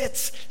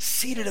sits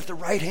seated at the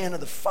right hand of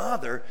the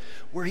Father,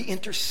 where he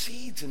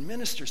intercedes and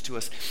ministers to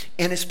us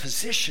and is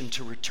positioned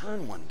to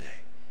return one day.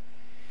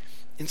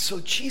 And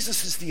so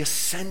Jesus is the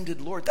ascended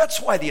Lord.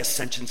 That's why the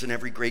ascension's in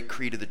every great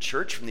creed of the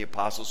church, from the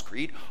Apostles'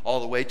 Creed all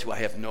the way to, I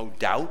have no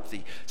doubt,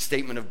 the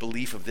statement of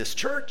belief of this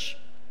church.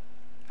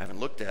 I haven't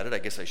looked at it. I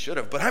guess I should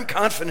have, but I'm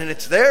confident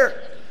it's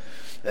there.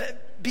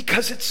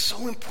 Because it's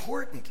so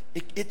important.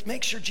 It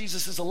makes sure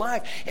Jesus is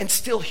alive and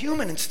still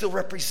human and still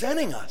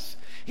representing us.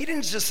 He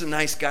didn't just a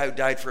nice guy who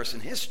died for us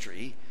in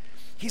history.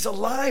 He's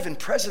alive and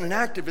present and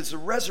active as the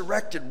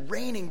resurrected,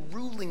 reigning,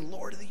 ruling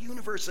Lord of the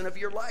universe and of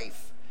your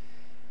life.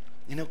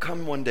 And he'll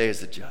come one day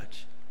as a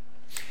judge.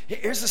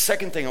 Here's the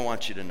second thing I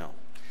want you to know.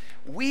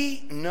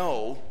 We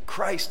know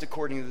Christ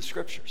according to the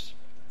Scriptures.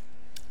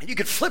 And you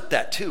could flip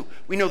that too.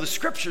 We know the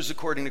Scriptures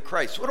according to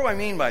Christ. What do I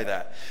mean by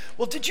that?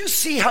 Well, did you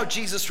see how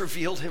Jesus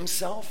revealed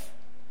himself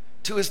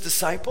to his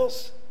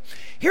disciples?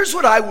 Here's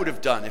what I would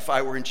have done if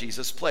I were in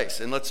Jesus' place.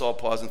 And let's all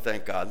pause and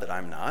thank God that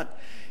I'm not.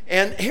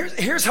 And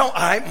here's how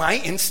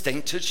my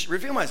instinct to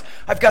reveal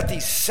myself. I've got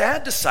these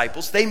sad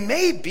disciples. They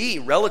may be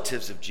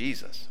relatives of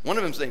Jesus. One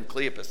of them's named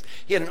Cleopas.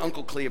 He had an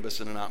uncle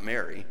Cleopas and an Aunt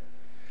Mary.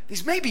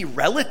 These may be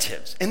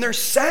relatives, and they're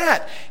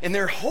sad, and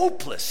they're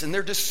hopeless, and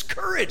they're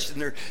discouraged, and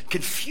they're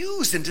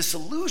confused and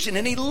disillusioned,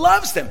 and he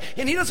loves them,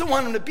 and he doesn't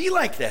want them to be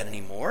like that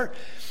anymore.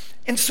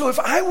 And so if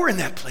I were in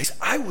that place,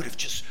 I would have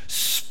just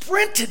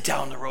sprinted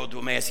down the road to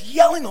Emmaus,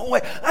 yelling the whole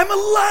way, I'm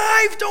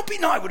alive, don't be,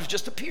 no, I would have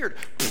just appeared,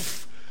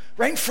 poof,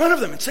 right in front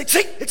of them and said,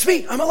 see, it's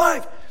me, I'm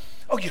alive.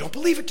 Oh, you don't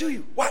believe it, do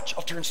you? Watch,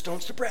 I'll turn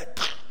stones to bread.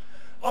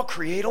 I'll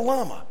create a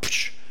llama.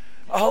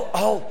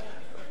 I'll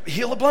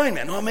heal a blind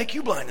man. I'll make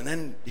you blind and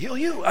then heal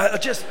you.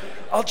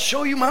 I'll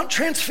show you Mount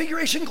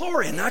Transfiguration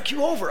glory and knock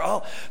you over.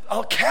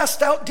 I'll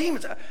cast out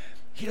demons.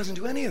 He doesn't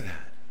do any of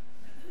that.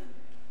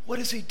 What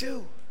does he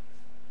do?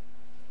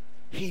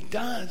 He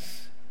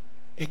does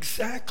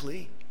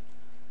exactly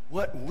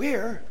what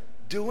we're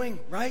doing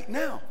right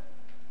now.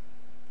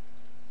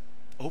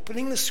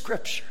 Opening the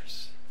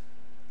Scriptures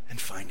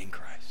and finding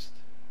Christ.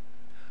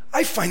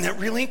 I find that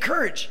really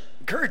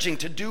encouraging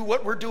to do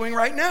what we're doing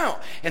right now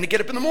and to get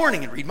up in the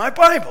morning and read my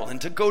Bible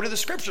and to go to the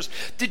Scriptures.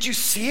 Did you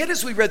see it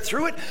as we read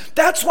through it?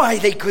 That's why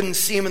they couldn't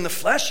see him in the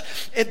flesh,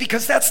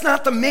 because that's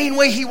not the main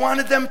way he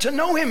wanted them to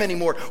know him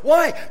anymore.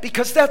 Why?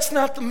 Because that's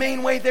not the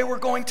main way they were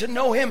going to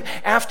know him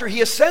after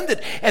he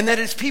ascended, and that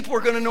his people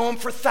are going to know him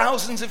for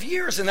thousands of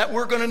years, and that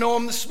we're going to know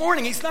him this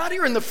morning. He's not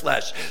here in the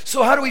flesh.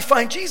 So how do we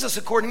find Jesus?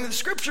 According to the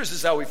Scriptures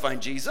is how we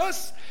find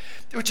Jesus.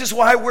 Which is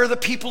why we're the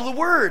people of the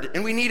Word,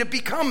 and we need to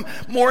become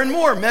more and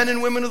more men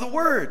and women of the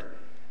Word.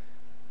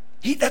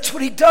 That's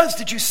what he does.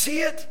 Did you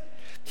see it?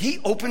 He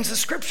opens the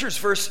Scriptures,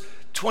 verse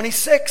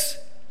 26.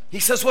 He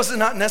says, was it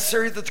not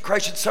necessary that the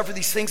Christ should suffer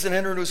these things and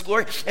enter into his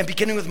glory? And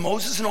beginning with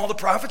Moses and all the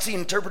prophets, he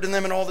interpreted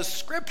them in all the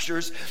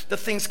Scriptures, the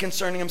things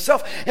concerning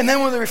himself. And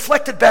then when they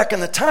reflected back on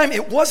the time,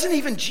 it wasn't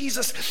even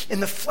Jesus in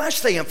the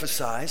flesh they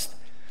emphasized.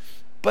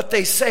 But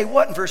they say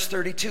what in verse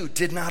 32?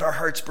 Did not our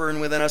hearts burn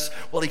within us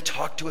while he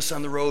talked to us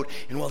on the road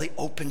and while he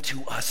opened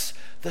to us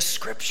the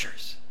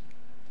Scriptures?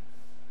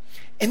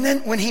 And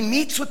then when he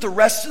meets with the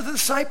rest of the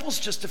disciples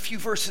just a few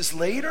verses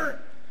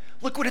later,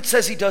 look what it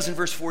says he does in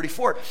verse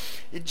 44.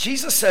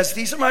 Jesus says,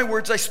 these are my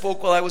words I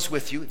spoke while I was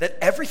with you, that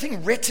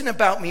everything written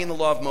about me in the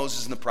law of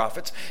Moses and the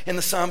prophets and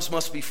the Psalms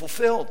must be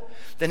fulfilled.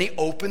 Then he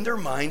opened their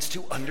minds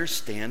to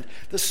understand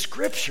the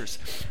Scriptures.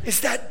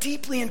 Is that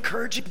deeply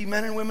encouraging to be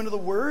men and women of the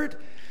Word?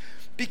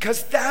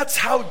 Because that's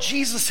how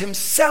Jesus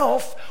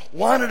himself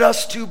wanted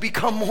us to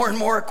become more and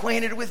more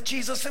acquainted with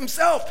Jesus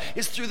himself,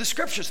 is through the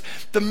Scriptures.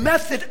 The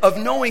method of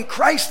knowing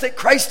Christ that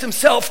Christ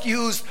himself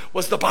used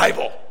was the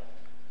Bible.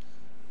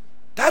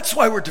 That's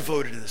why we're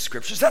devoted to the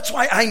Scriptures. That's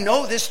why I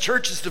know this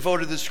church is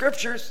devoted to the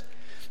Scriptures.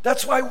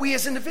 That's why we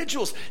as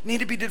individuals need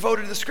to be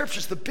devoted to the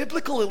Scriptures. The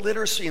biblical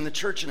illiteracy in the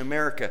church in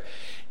America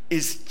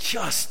is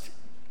just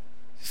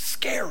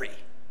scary.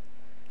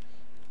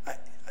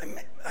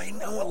 I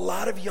know a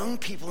lot of young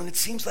people, and it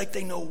seems like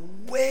they know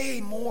way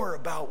more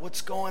about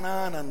what's going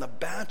on The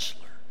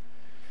Bachelor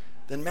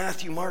than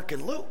Matthew, Mark,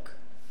 and Luke.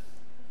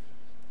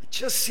 It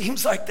just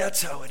seems like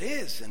that's how it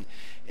is,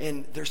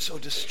 and they're so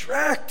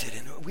distracted,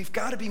 and we've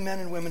got to be men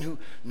and women who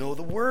know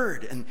the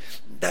Word, and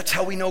that's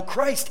how we know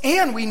Christ,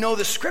 and we know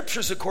the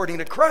Scriptures according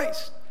to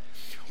Christ,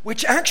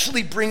 which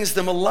actually brings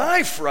them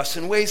alive for us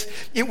in ways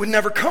it would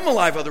never come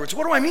alive otherwise.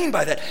 What do I mean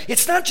by that?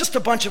 It's not just a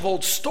bunch of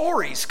old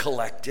stories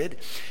collected.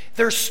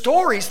 They're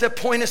stories that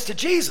point us to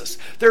Jesus.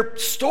 They're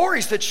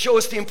stories that show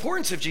us the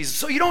importance of Jesus.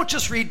 So you don't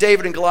just read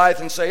David and Goliath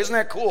and say, isn't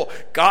that cool?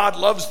 God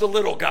loves the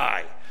little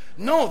guy.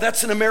 No,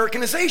 that's an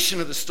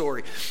Americanization of the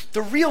story.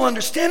 The real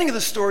understanding of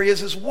the story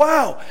is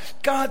wow,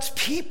 God's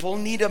people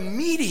need a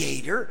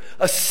mediator,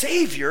 a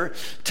savior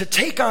to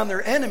take on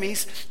their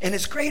enemies. And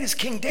as great as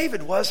King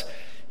David was,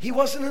 he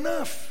wasn't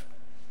enough.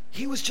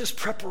 He was just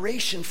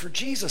preparation for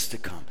Jesus to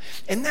come.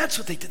 And that's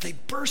what they did. They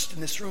burst in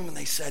this room and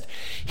they said,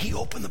 he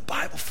opened the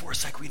Bible for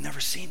us like we'd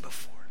never seen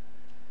before.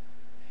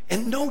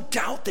 And no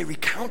doubt they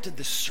recounted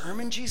the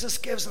sermon Jesus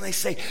gives, and they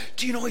say,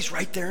 do you know he's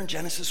right there in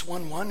Genesis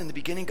 1:1? In the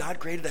beginning, God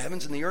created the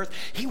heavens and the earth.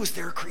 He was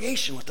there at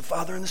creation with the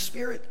Father and the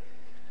Spirit.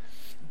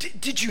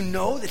 Did you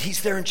know that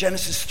he's there in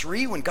Genesis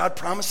 3 when God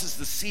promises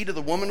the seed of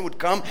the woman would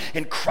come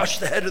and crush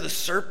the head of the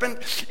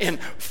serpent and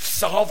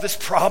solve this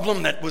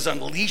problem that was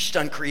unleashed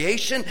on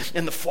creation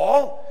in the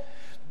fall?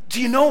 Do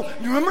you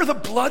remember the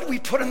blood we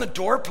put on the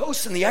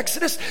doorposts in the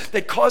Exodus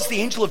that caused the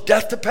angel of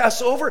death to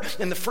pass over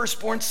and the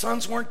firstborn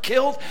sons weren't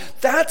killed?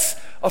 That's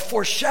a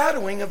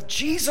foreshadowing of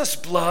Jesus'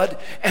 blood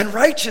and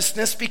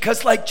righteousness,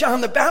 because like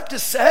John the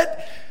Baptist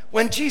said,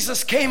 when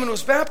Jesus came and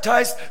was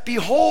baptized,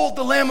 behold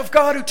the Lamb of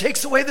God who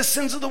takes away the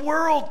sins of the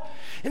world.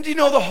 And do you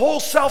know the whole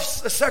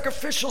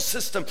self-sacrificial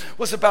system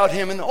was about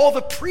him, and all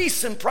the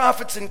priests and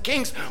prophets and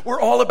kings were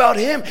all about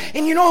him.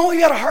 And you know,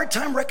 we had a hard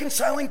time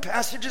reconciling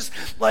passages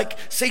like,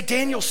 say,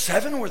 Daniel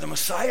 7, where the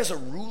Messiah is a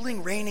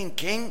ruling, reigning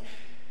king,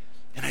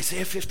 and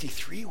Isaiah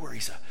 53, where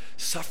he's a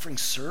suffering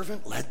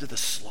servant led to the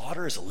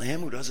slaughter as a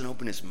lamb who doesn't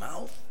open his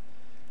mouth.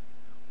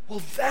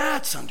 Well,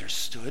 that's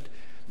understood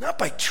not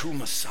by two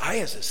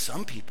messiahs, as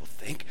some people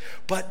think,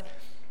 but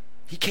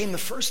he came the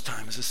first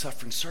time as a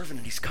suffering servant,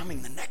 and he's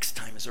coming the next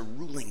time as a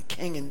ruling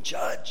king and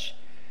judge.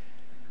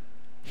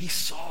 They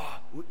saw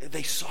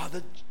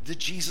the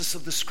Jesus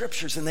of the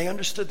scriptures, and they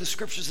understood the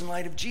scriptures in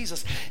light of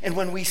Jesus. And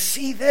when we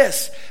see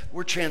this,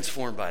 we're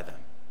transformed by them.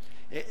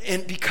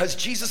 And because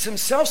Jesus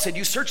himself said,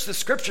 you search the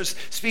scriptures,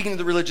 speaking to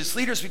the religious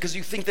leaders, because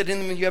you think that in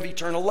them you have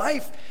eternal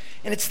life.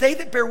 And it's they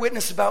that bear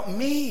witness about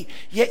me,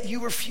 yet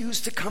you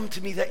refuse to come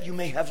to me that you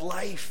may have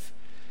life.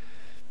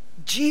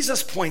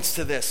 Jesus points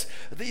to this.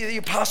 The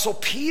Apostle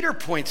Peter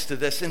points to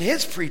this in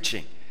his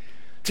preaching.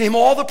 To him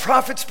all the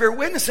prophets bear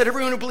witness that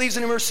everyone who believes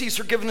in him receives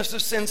forgiveness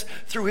of sins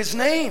through his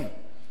name.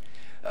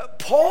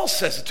 Paul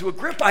says it to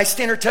Agrippa, I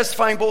stand here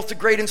testifying both to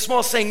great and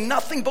small, saying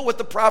nothing but what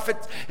the prophet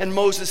and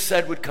Moses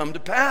said would come to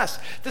pass.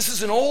 This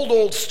is an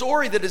old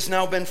story that has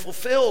now been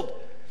fulfilled.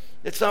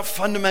 It's not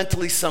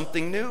fundamentally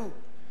something new.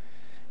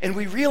 And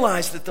we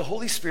realize that the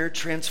Holy Spirit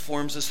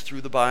transforms us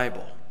through the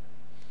Bible.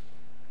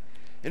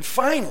 And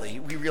finally,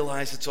 we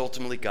realize it's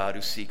ultimately God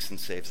who seeks and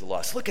saves the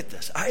lost. Look at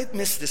this. I had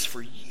missed this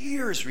for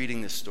years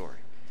reading this story.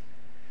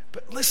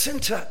 But listen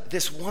to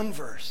this one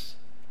verse.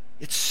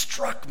 It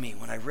struck me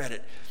when I read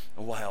it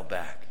a while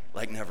back,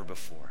 like never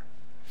before.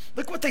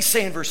 Look what they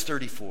say in verse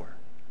 34.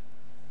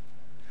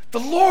 The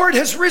Lord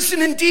has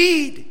risen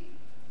indeed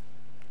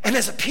and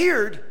has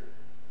appeared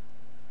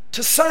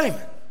to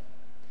Simon.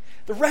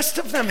 The rest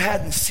of them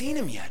hadn't seen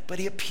him yet, but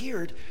he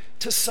appeared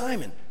to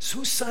Simon. So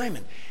who's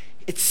Simon?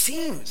 It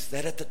seems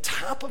that at the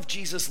top of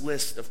Jesus'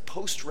 list of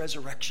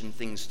post-resurrection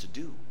things to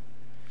do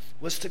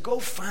was to go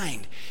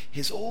find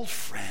his old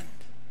friend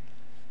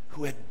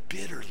who had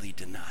bitterly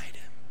denied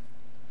him.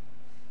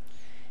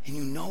 And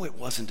you know it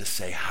wasn't to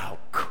say, how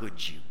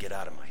could you get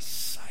out of my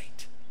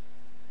sight?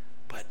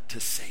 But to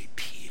say,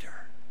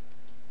 Peter,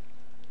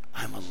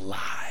 I'm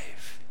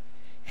alive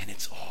and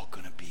it's all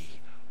going to be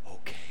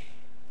okay.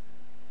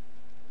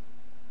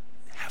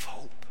 Have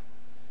hope.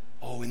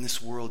 Oh, in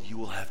this world you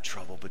will have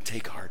trouble, but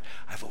take heart,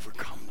 I've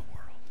overcome the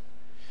world.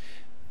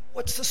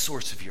 What's the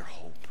source of your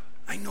hope?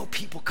 I know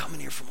people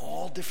coming here from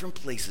all different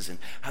places and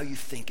how you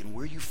think and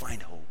where you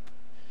find hope.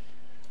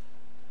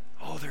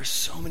 Oh, there's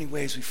so many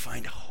ways we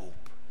find hope.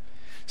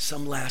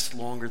 Some last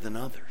longer than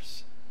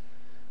others.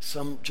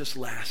 Some just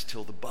last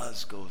till the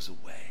buzz goes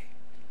away.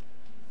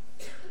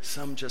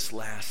 Some just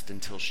last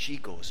until she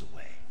goes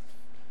away.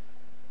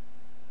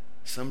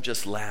 Some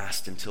just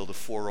last until the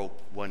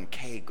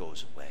 401k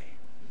goes away.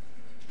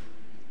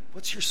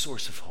 What's your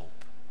source of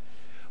hope?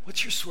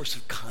 What's your source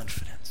of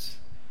confidence?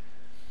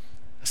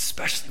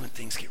 Especially when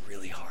things get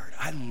really hard.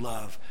 I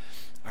love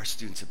our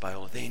students at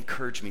Biola. They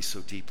encourage me so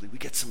deeply. We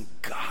get some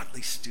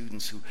godly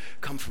students who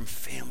come from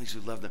families who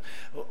love them.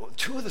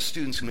 Two of the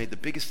students who made the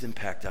biggest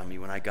impact on me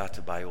when I got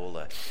to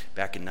Biola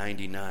back in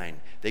 99,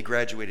 they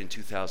graduated in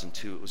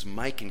 2002. It was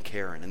Mike and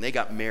Karen, and they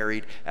got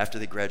married after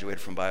they graduated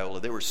from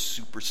Biola. They were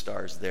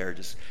superstars there,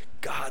 just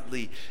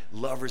godly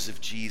lovers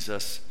of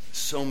Jesus,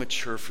 so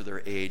mature for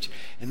their age.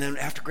 And then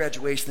after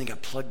graduation, they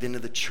got plugged into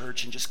the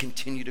church and just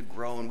continued to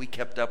grow, and we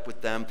kept up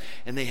with them.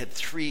 And they had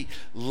 3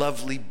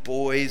 lovely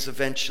boys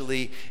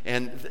eventually,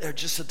 and they're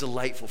just a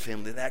delightful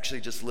family. They actually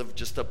just lived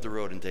just up the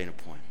road in Dana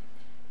Point.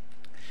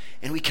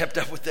 And we kept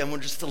up with them. We're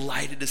just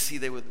delighted to see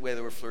the way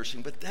they were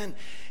flourishing. But then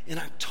in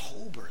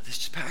October,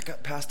 this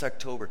past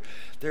October,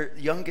 their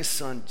youngest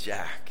son,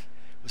 Jack,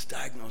 was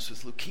diagnosed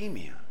with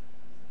leukemia.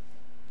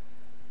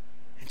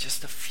 And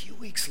just a few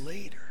weeks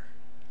later,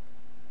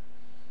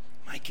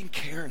 Mike and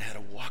Karen had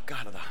to walk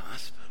out of the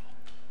hospital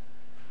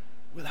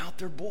without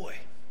their boy.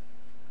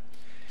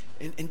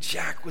 And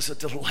Jack was a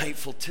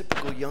delightful,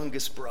 typical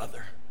youngest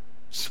brother.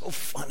 So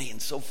funny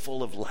and so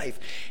full of life.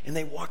 And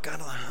they walk out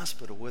of the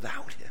hospital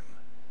without him.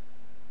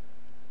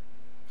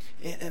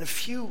 And a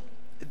few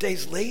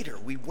days later,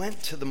 we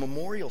went to the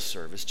memorial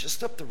service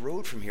just up the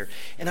road from here.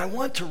 And I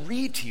want to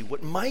read to you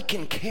what Mike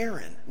and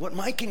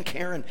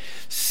Karen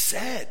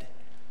said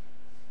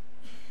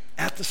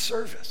at the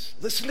service.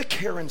 Listen to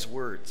Karen's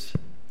words.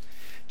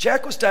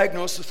 Jack was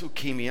diagnosed with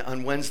leukemia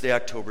on Wednesday,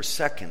 October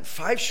 2nd.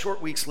 5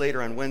 short weeks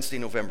later, on Wednesday,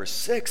 November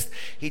 6th,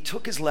 he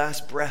took his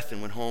last breath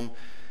and went home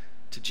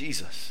to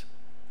Jesus.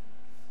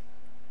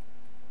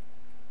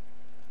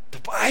 The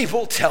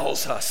Bible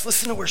tells us,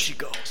 listen to where she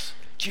goes.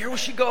 Do you hear where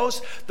she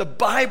goes? The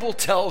Bible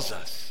tells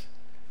us.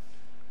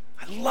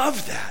 I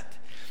love that.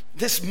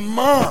 This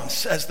mom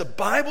says the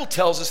Bible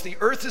tells us the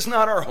earth is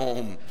not our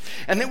home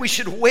and that we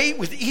should wait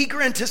with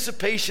eager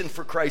anticipation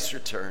for Christ's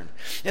return.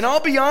 And I'll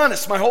be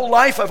honest, my whole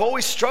life I've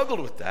always struggled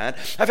with that.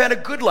 I've had a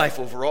good life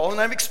overall and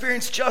I've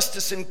experienced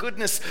justice and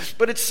goodness,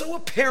 but it's so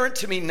apparent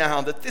to me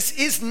now that this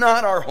is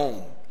not our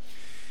home.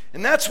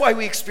 And that's why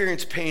we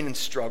experience pain and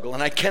struggle.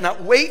 And I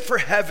cannot wait for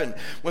heaven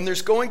when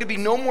there's going to be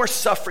no more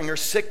suffering or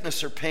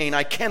sickness or pain.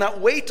 I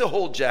cannot wait to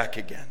hold Jack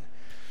again.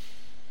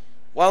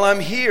 While I'm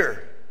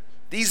here,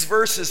 these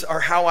verses are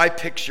how I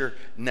picture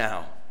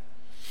now.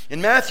 In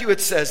Matthew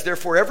it says,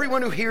 therefore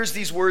everyone who hears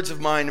these words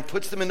of mine and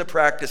puts them into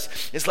practice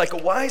is like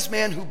a wise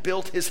man who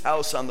built his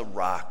house on the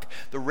rock.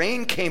 The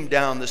rain came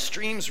down, the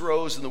streams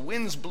rose, and the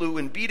winds blew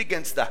and beat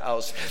against the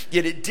house,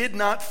 yet it did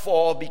not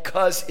fall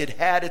because it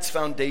had its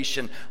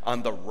foundation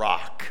on the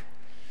rock.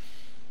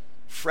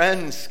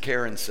 Friends,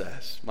 Karen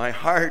says, my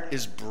heart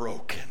is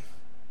broken.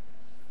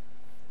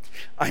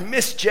 I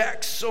miss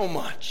Jack so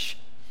much.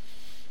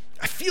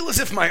 I feel as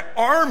if my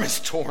arm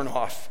is torn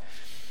off.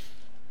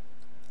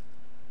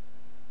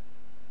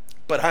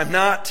 But I'm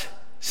not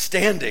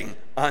standing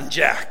on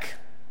Jack.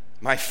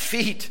 My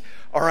feet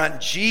are on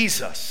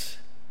Jesus.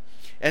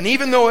 And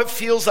even though it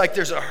feels like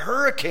there's a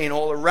hurricane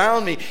all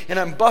around me and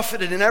I'm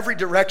buffeted in every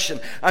direction,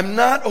 I'm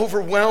not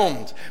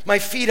overwhelmed. My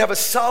feet have a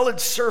solid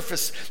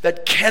surface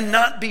that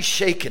cannot be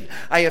shaken.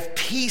 I have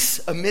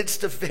peace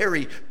amidst a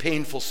very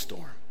painful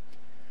storm.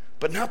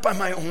 But not by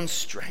my own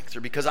strength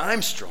or because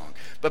I'm strong,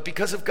 but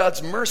because of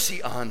God's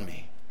mercy on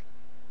me.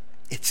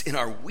 It's in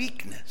our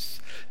weakness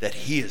that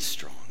he is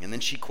strong. And then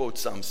she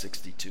quotes Psalm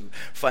 62.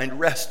 Find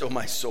rest, O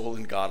my soul,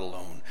 in God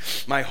alone.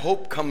 My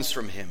hope comes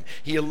from him.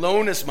 He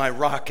alone is my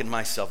rock and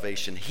my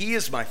salvation. He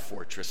is my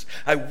fortress.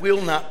 I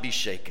will not be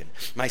shaken.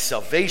 My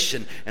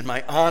salvation and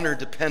my honor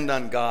depend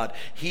on God.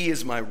 He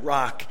is my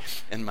rock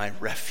and my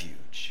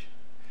refuge.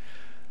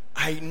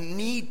 I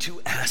need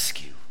to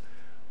ask you,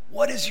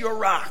 what is your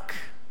rock?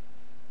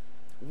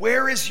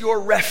 Where is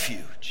your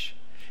refuge?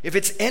 If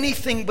it's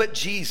anything but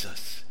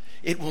Jesus,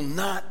 it will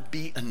not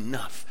be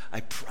enough.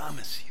 I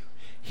promise you.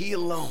 He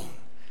alone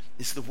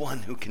is the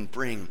one who can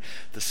bring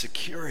the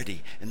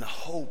security and the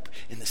hope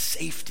and the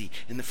safety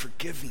and the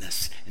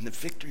forgiveness and the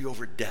victory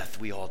over death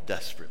we all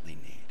desperately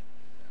need.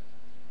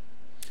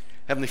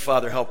 Heavenly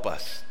Father, help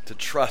us to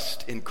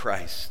trust in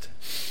Christ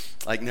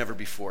like never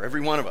before. Every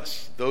one of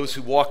us, those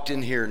who walked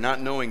in here not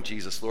knowing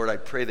Jesus, Lord, I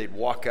pray they'd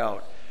walk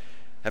out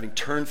having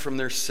turned from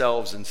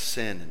themselves and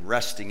sin and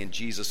resting in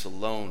Jesus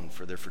alone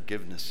for their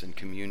forgiveness and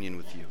communion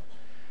with you.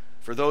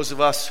 For those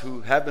of us who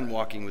have been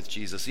walking with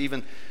Jesus,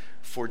 even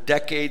for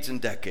decades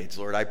and decades,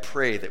 Lord, I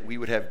pray that we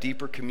would have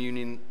deeper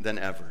communion than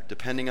ever,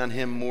 depending on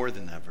him more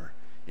than ever,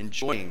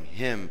 enjoying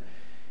him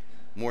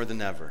more than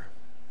ever,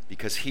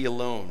 because he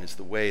alone is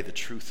the way, the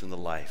truth, and the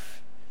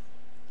life.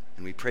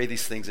 And we pray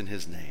these things in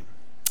his name.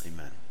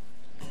 Amen.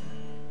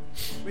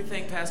 We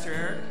thank Pastor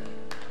Eric.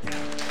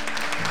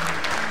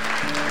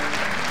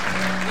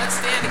 Let's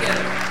stand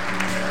together.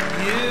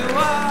 You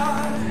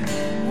are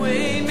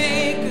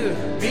waymaker,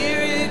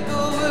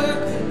 miracle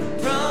worker,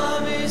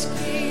 promise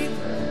keeper,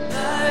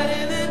 light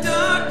in the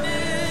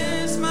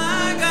darkness,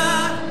 my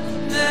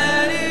God,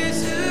 that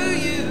is who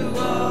you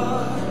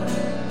are.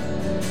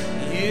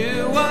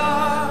 You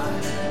are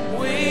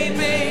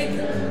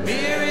waymaker,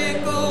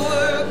 miracle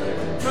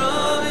worker,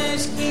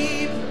 promise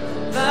keeper,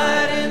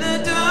 light in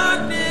the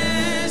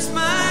darkness,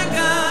 my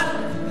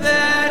God,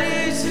 that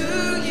is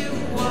who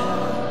you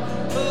are.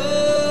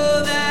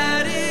 Oh,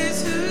 that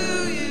is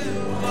who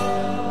you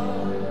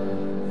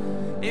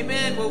are.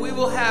 Amen. Well, we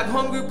will have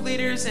home group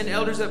leaders and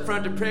elders up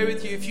front to pray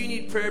with you. If you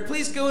need prayer,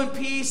 please go in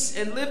peace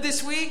and live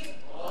this week